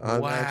think that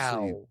I'm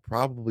actually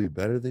probably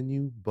better than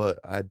you, but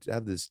I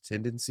have this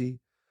tendency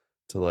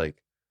to,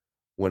 like,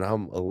 when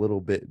I'm a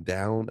little bit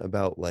down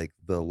about like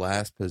the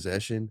last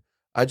possession,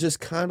 I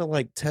just kind of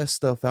like test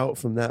stuff out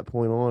from that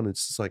point on.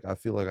 It's just like I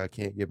feel like I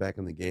can't get back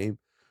in the game.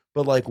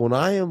 But like when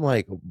I am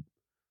like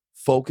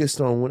focused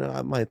on when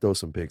I might throw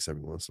some picks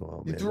every once in a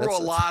while. You Man. threw That's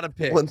a lot of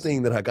picks. One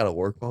thing that I got to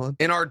work on.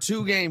 In our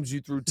 2 games, you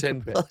threw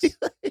 10 picks.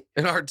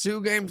 In our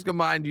 2 games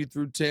combined, you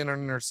threw 10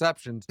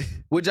 interceptions,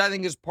 which I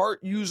think is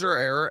part user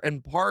error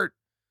and part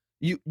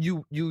you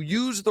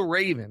use the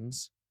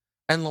Ravens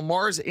and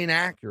Lamar's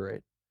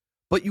inaccurate,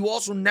 but you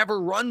also never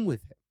run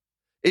with him.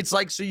 It's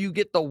like, so you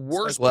get the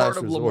worst part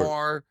of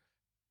Lamar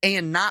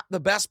and not the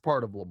best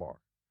part of Lamar.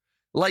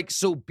 Like,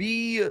 so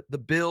be the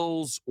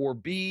Bills or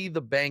be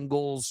the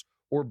Bengals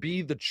or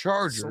be the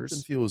Chargers.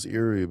 Something feels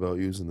eerie about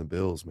using the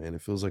Bills, man.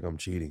 It feels like I'm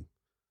cheating.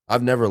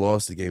 I've never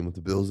lost a game with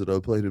the Bills that I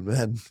played in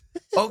Madden.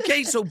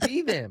 Okay, so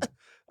be them.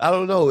 I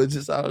don't know. It's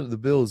just out of the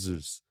Bills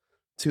is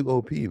too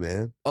OP,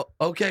 man. Oh,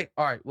 okay.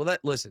 All right. Well,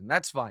 listen,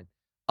 that's fine.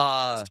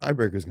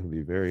 Tiebreaker is going to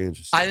be very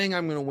interesting. I think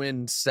I'm going to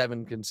win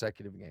 7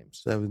 consecutive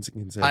games. 7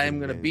 consecutive I am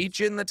going to games. beat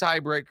you in the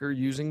tiebreaker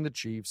using the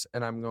Chiefs,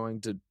 and I'm going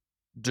to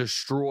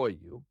destroy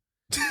you.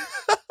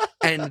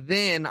 And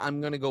then I'm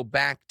going to go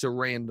back to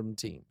random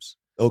teams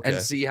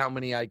and see how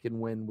many I can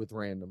win with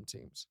random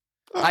teams.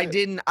 Right.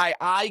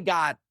 I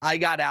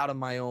got out of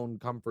my own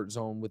comfort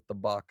zone with the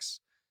Bucks,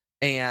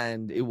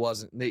 and it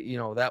wasn't,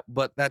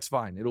 but that's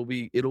fine. It'll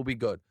be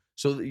good.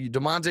 So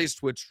DeMonte's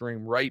Twitch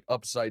stream right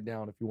upside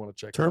down if you want to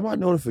check it Turn out. my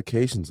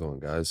notifications on,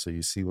 guys, so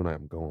you see when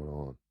I'm going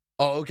on.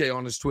 Oh, okay,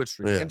 on his Twitch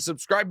stream. Yeah. And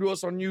subscribe to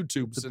us on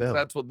YouTube, The since bell.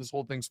 that's what this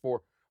whole thing's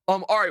for.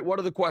 All right, what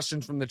are the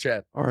questions from the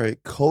chat? All right,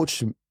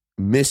 Coach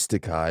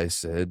Mystikai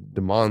said,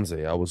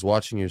 DeMonte, I was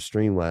watching your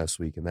stream last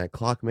week, and that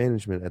clock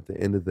management at the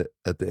end of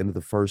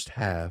the first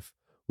half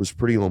was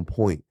pretty on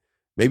point.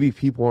 Maybe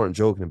people aren't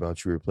joking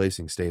about you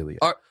replacing Staley.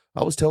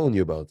 I was telling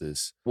you about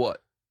this.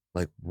 What?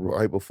 Like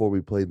right before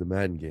we played the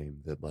Madden game,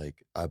 that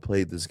like I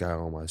played this guy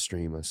on my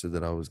stream. I said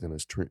that I was gonna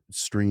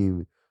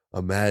stream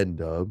a Madden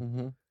dub,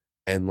 Mm-hmm.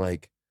 and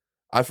like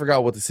I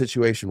forgot what the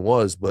situation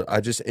was, but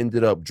I just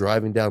ended up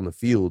driving down the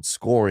field,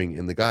 scoring,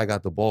 and the guy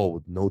got the ball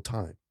with no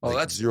time. Oh, Like,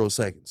 that's 0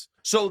 seconds.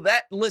 So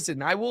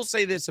listen, I will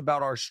say this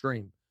about our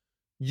stream.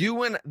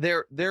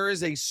 There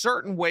is a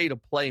certain way to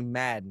play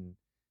Madden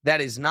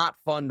that is not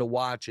fun to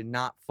watch and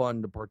not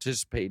fun to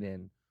participate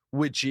in,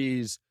 which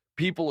is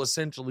people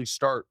essentially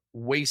start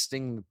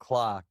wasting the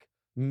clock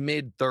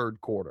mid-third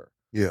quarter.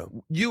 Yeah,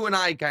 You and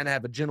I kind of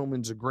have a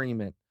gentleman's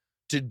agreement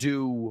to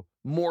do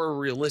more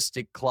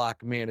realistic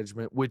clock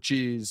management, which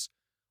is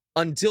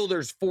until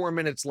there's 4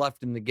 minutes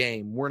left in the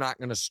game, we're not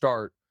going to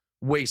start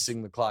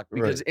wasting the clock,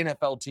 because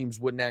NFL teams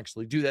wouldn't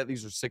actually do that.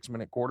 These are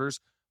 6-minute quarters.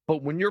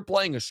 But when you're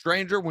playing a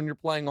stranger, when you're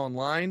playing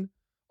online,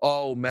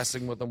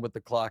 messing with them with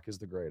the clock is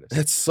the greatest.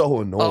 that's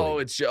so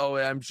annoying.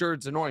 I'm sure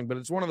it's annoying, but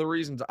it's one of the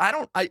reasons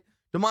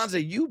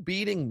DeMonte, you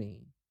beating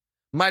me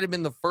might have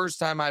been the first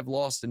time I've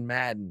lost in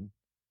Madden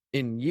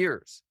in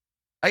years.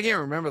 I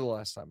can't remember the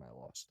last time I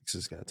lost. What's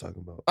this guy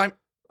talking about?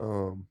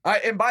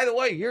 And by the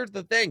way, here's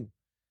the thing.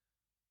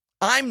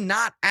 I'm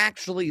not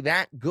actually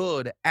that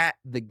good at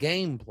the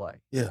gameplay.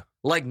 Yeah.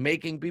 Like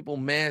making people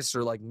miss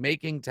or like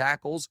making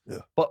tackles. Yeah.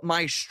 But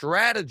my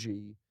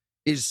strategy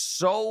is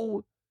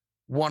so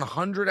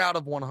 100 out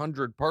of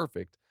 100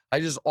 perfect. I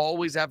just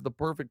always have the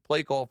perfect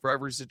play call for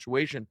every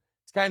situation.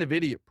 It's kind of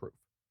idiot proof.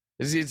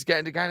 It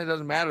kind of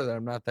doesn't matter that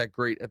I'm not that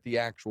great at the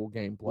actual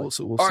gameplay. We'll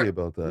see All right,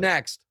 about that.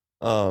 Next.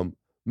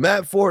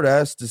 Matt Ford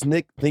asked, does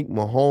Nick think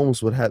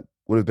Mahomes would have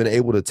been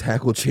able to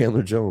tackle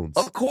Chandler Jones?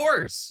 Of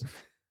course.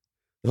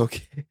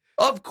 Okay.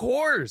 Of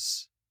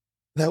course.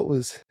 That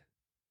was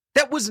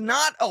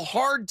not a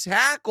hard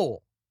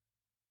tackle.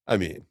 I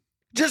mean,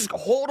 Just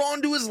hold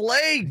on to his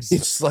legs. he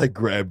just like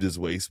grabbed his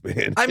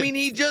waistband. I mean,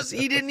 he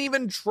didn't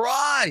even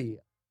try.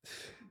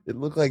 It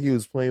looked like he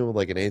was playing with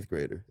like an 8th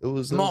grader.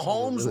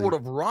 Mahomes would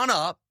have run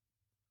up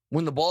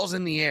when the ball's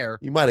in the air.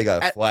 He might have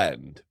got At-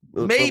 flattened.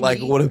 Maybe. But like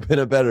it would have been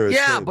a better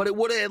Yeah, attempt. but it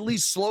would have at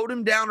least slowed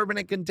him down or been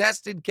a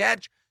contested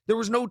catch. There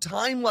was no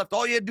time left.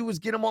 All you had to do was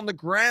get him on the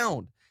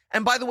ground.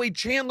 And by the way,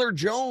 Chandler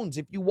Jones,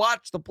 if you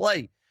watch the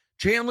play,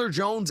 Chandler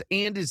Jones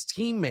and his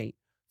teammate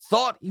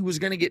thought he was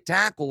going to get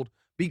tackled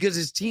because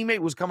his teammate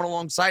was coming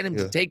alongside him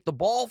to take the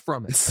ball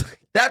from him. It's like,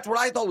 That's what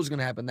I thought was going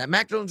to happen, that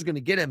Mac Jones was going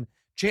to get him.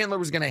 Chandler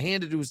was going to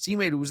hand it to his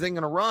teammate who was then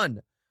going to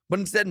run. But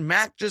instead,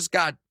 Mac just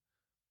got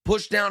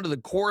pushed down to the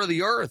core of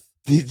the earth.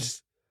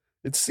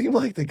 it seemed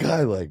like the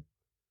guy, like,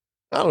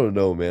 I don't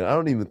know, man. I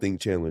don't even think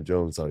Chandler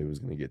Jones thought he was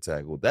going to get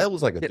tackled. That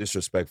was like a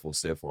disrespectful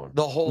stiff arm.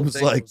 The whole It was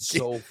thing like- was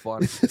so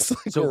funny. It's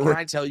like So a can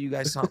I tell you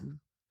guys something?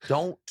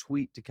 Don't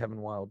tweet to Kevin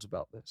Wildes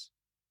about this.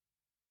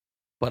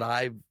 But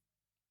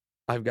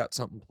I've got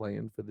something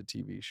planned for the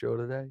TV show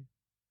today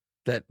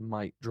that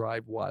might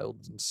drive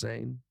Wildes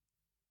insane,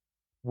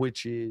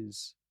 which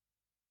is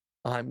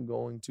I'm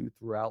going to,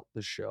 throughout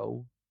the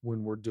show,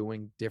 when we're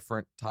doing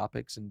different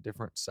topics and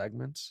different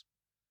segments,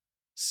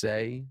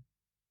 say,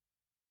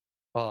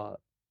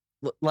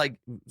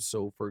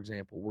 so for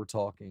example, we're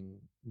talking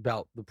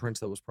about the Prince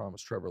that was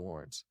promised, Trevor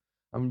Lawrence.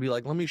 I'm gonna be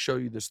like, let me show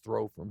you this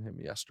throw from him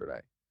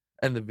yesterday.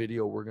 And the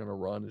video we're gonna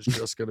run is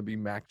just gonna be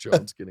Mac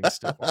Jones getting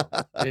stiff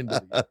armed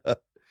into the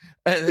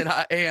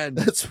and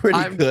That's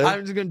pretty good.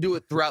 I'm just gonna do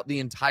it throughout the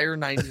entire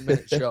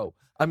 90-minute show.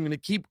 I'm gonna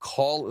keep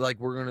we're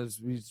gonna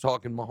be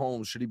talking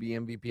Mahomes, should he be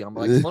MVP? I'm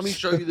like, let me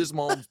show you this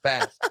Mahomes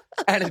pass.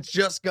 And it's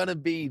just gonna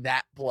be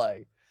that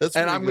play. That's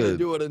And pretty I'm gonna good.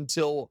 do it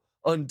until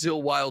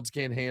Wildes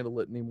can't handle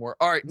it anymore.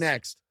 All right,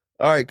 next.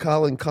 All right,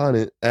 Colin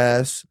Conant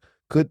asks,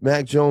 could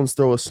Mac Jones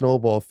throw a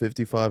snowball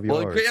 55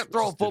 yards? Well, he can't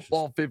throw a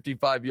football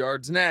 55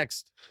 yards.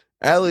 Next.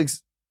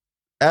 Alex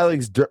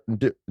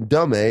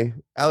Dume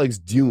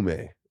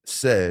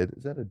said,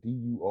 is that a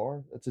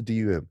D-U-R? That's a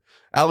D-U-M.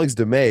 Alex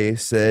Dume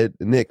said,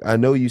 Nick, I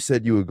know you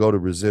said you would go to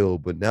Brazil,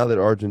 but now that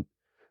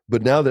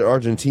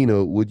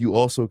Argentina, would you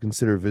also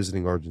consider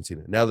visiting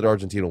Argentina? Now that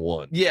Argentina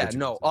won. Yeah, would you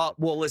no. consider?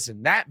 Well,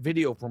 listen, that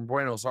video from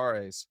Buenos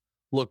Aires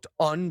looked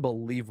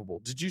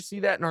unbelievable. Did you see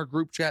that in our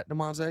group chat,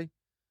 DeMonte?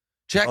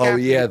 Check out. Oh,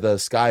 yeah, the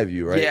sky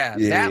view, right? Yeah,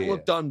 that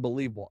looked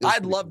unbelievable. It was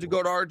I'd pretty love to cool.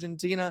 go to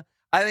Argentina.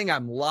 I think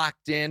I'm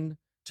locked in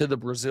to the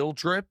Brazil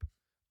trip.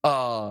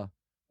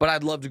 But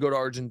I'd love to go to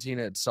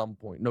Argentina at some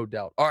point, no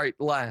doubt. All right,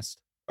 last.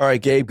 All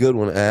right, Gabe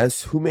Goodwin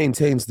asks, who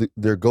maintains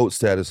their GOAT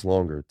status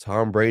longer,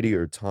 Tom Brady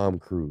or Tom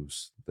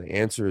Cruise? The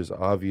answer is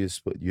obvious,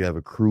 but you have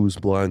a Cruise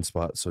blind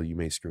spot, so you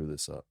may screw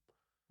this up.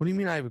 What do you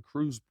mean I have a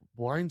cruise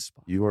blind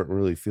spot. You weren't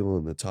really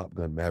feeling the Top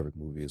Gun Maverick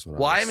movie, is what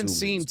Well, I'm I haven't assuming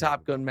seen is Top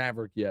what- Gun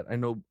Maverick yet. I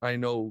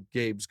know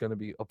Gabe's going to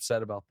be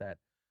upset about that.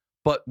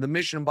 But the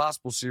Mission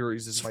Impossible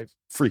series is my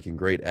Freaking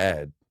great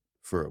ad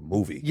for a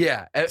movie.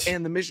 yeah,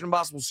 and the Mission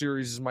Impossible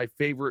series is my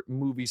favorite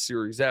movie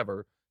series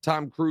ever.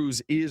 Tom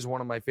Cruise is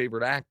one of my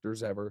favorite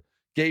actors ever.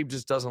 Gabe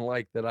just doesn't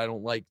like that I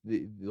don't like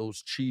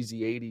those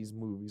cheesy 80s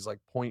movies like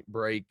Point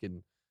Break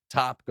and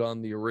Top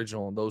Gun, the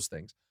original, and those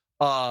things.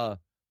 But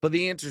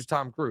the answer is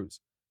Tom Cruise.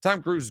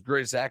 Tom Cruise is the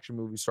greatest action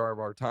movie star of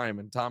our time,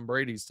 and Tom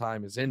Brady's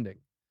time is ending,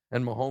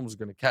 and Mahomes is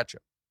going to catch him.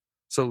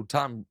 So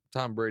Tom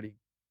Brady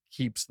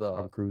keeps the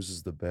Tom Cruise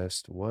is the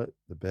best. What?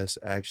 The best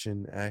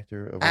action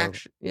actor of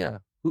action. Yeah.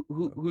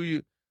 Who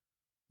you?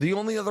 The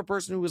only other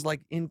person who was like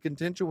in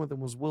contention with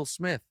him was Will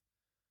Smith,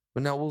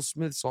 but now Will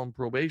Smith's on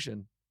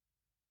probation.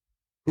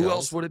 Who Yeah.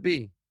 else would it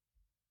be?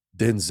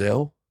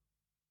 Denzel.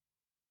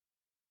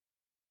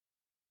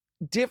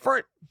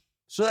 Different.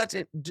 So that's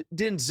it.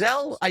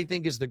 Denzel, I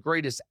think, is the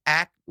greatest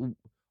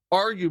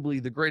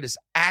arguably the greatest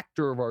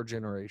actor of our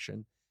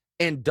generation,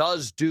 and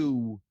does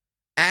do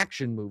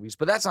action movies,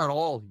 but that's not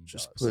all he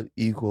Just does. put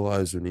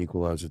Equalizer and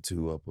Equalizer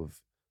 2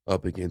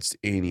 up against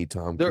any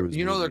Tom Cruise.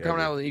 You know they're movie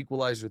coming ever. out with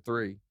Equalizer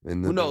 3.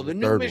 And Well, no, the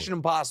new third Mission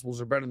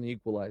Impossibles are better than the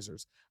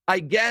Equalizers. I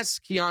guess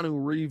Keanu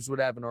Reeves would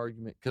have an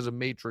argument because of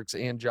Matrix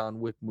and John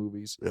Wick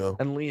movies. one. Yeah.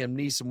 And Liam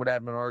Neeson would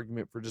have an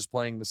argument for just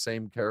playing the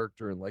same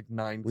character in like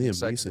 9 Liam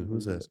consecutive Neeson,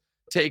 who's movies. that?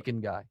 Taken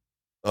guy.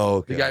 Oh,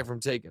 okay. The guy from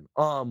Taken.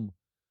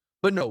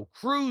 But no,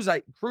 Cruz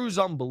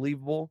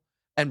unbelievable,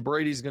 and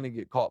Brady's gonna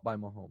get caught by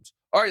Mahomes.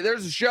 All right,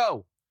 there's a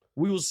show.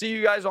 We will see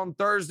you guys on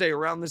Thursday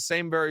around the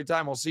same very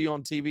time. I'll see you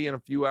on TV in a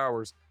few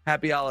hours.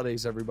 Happy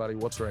holidays, everybody.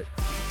 What's right?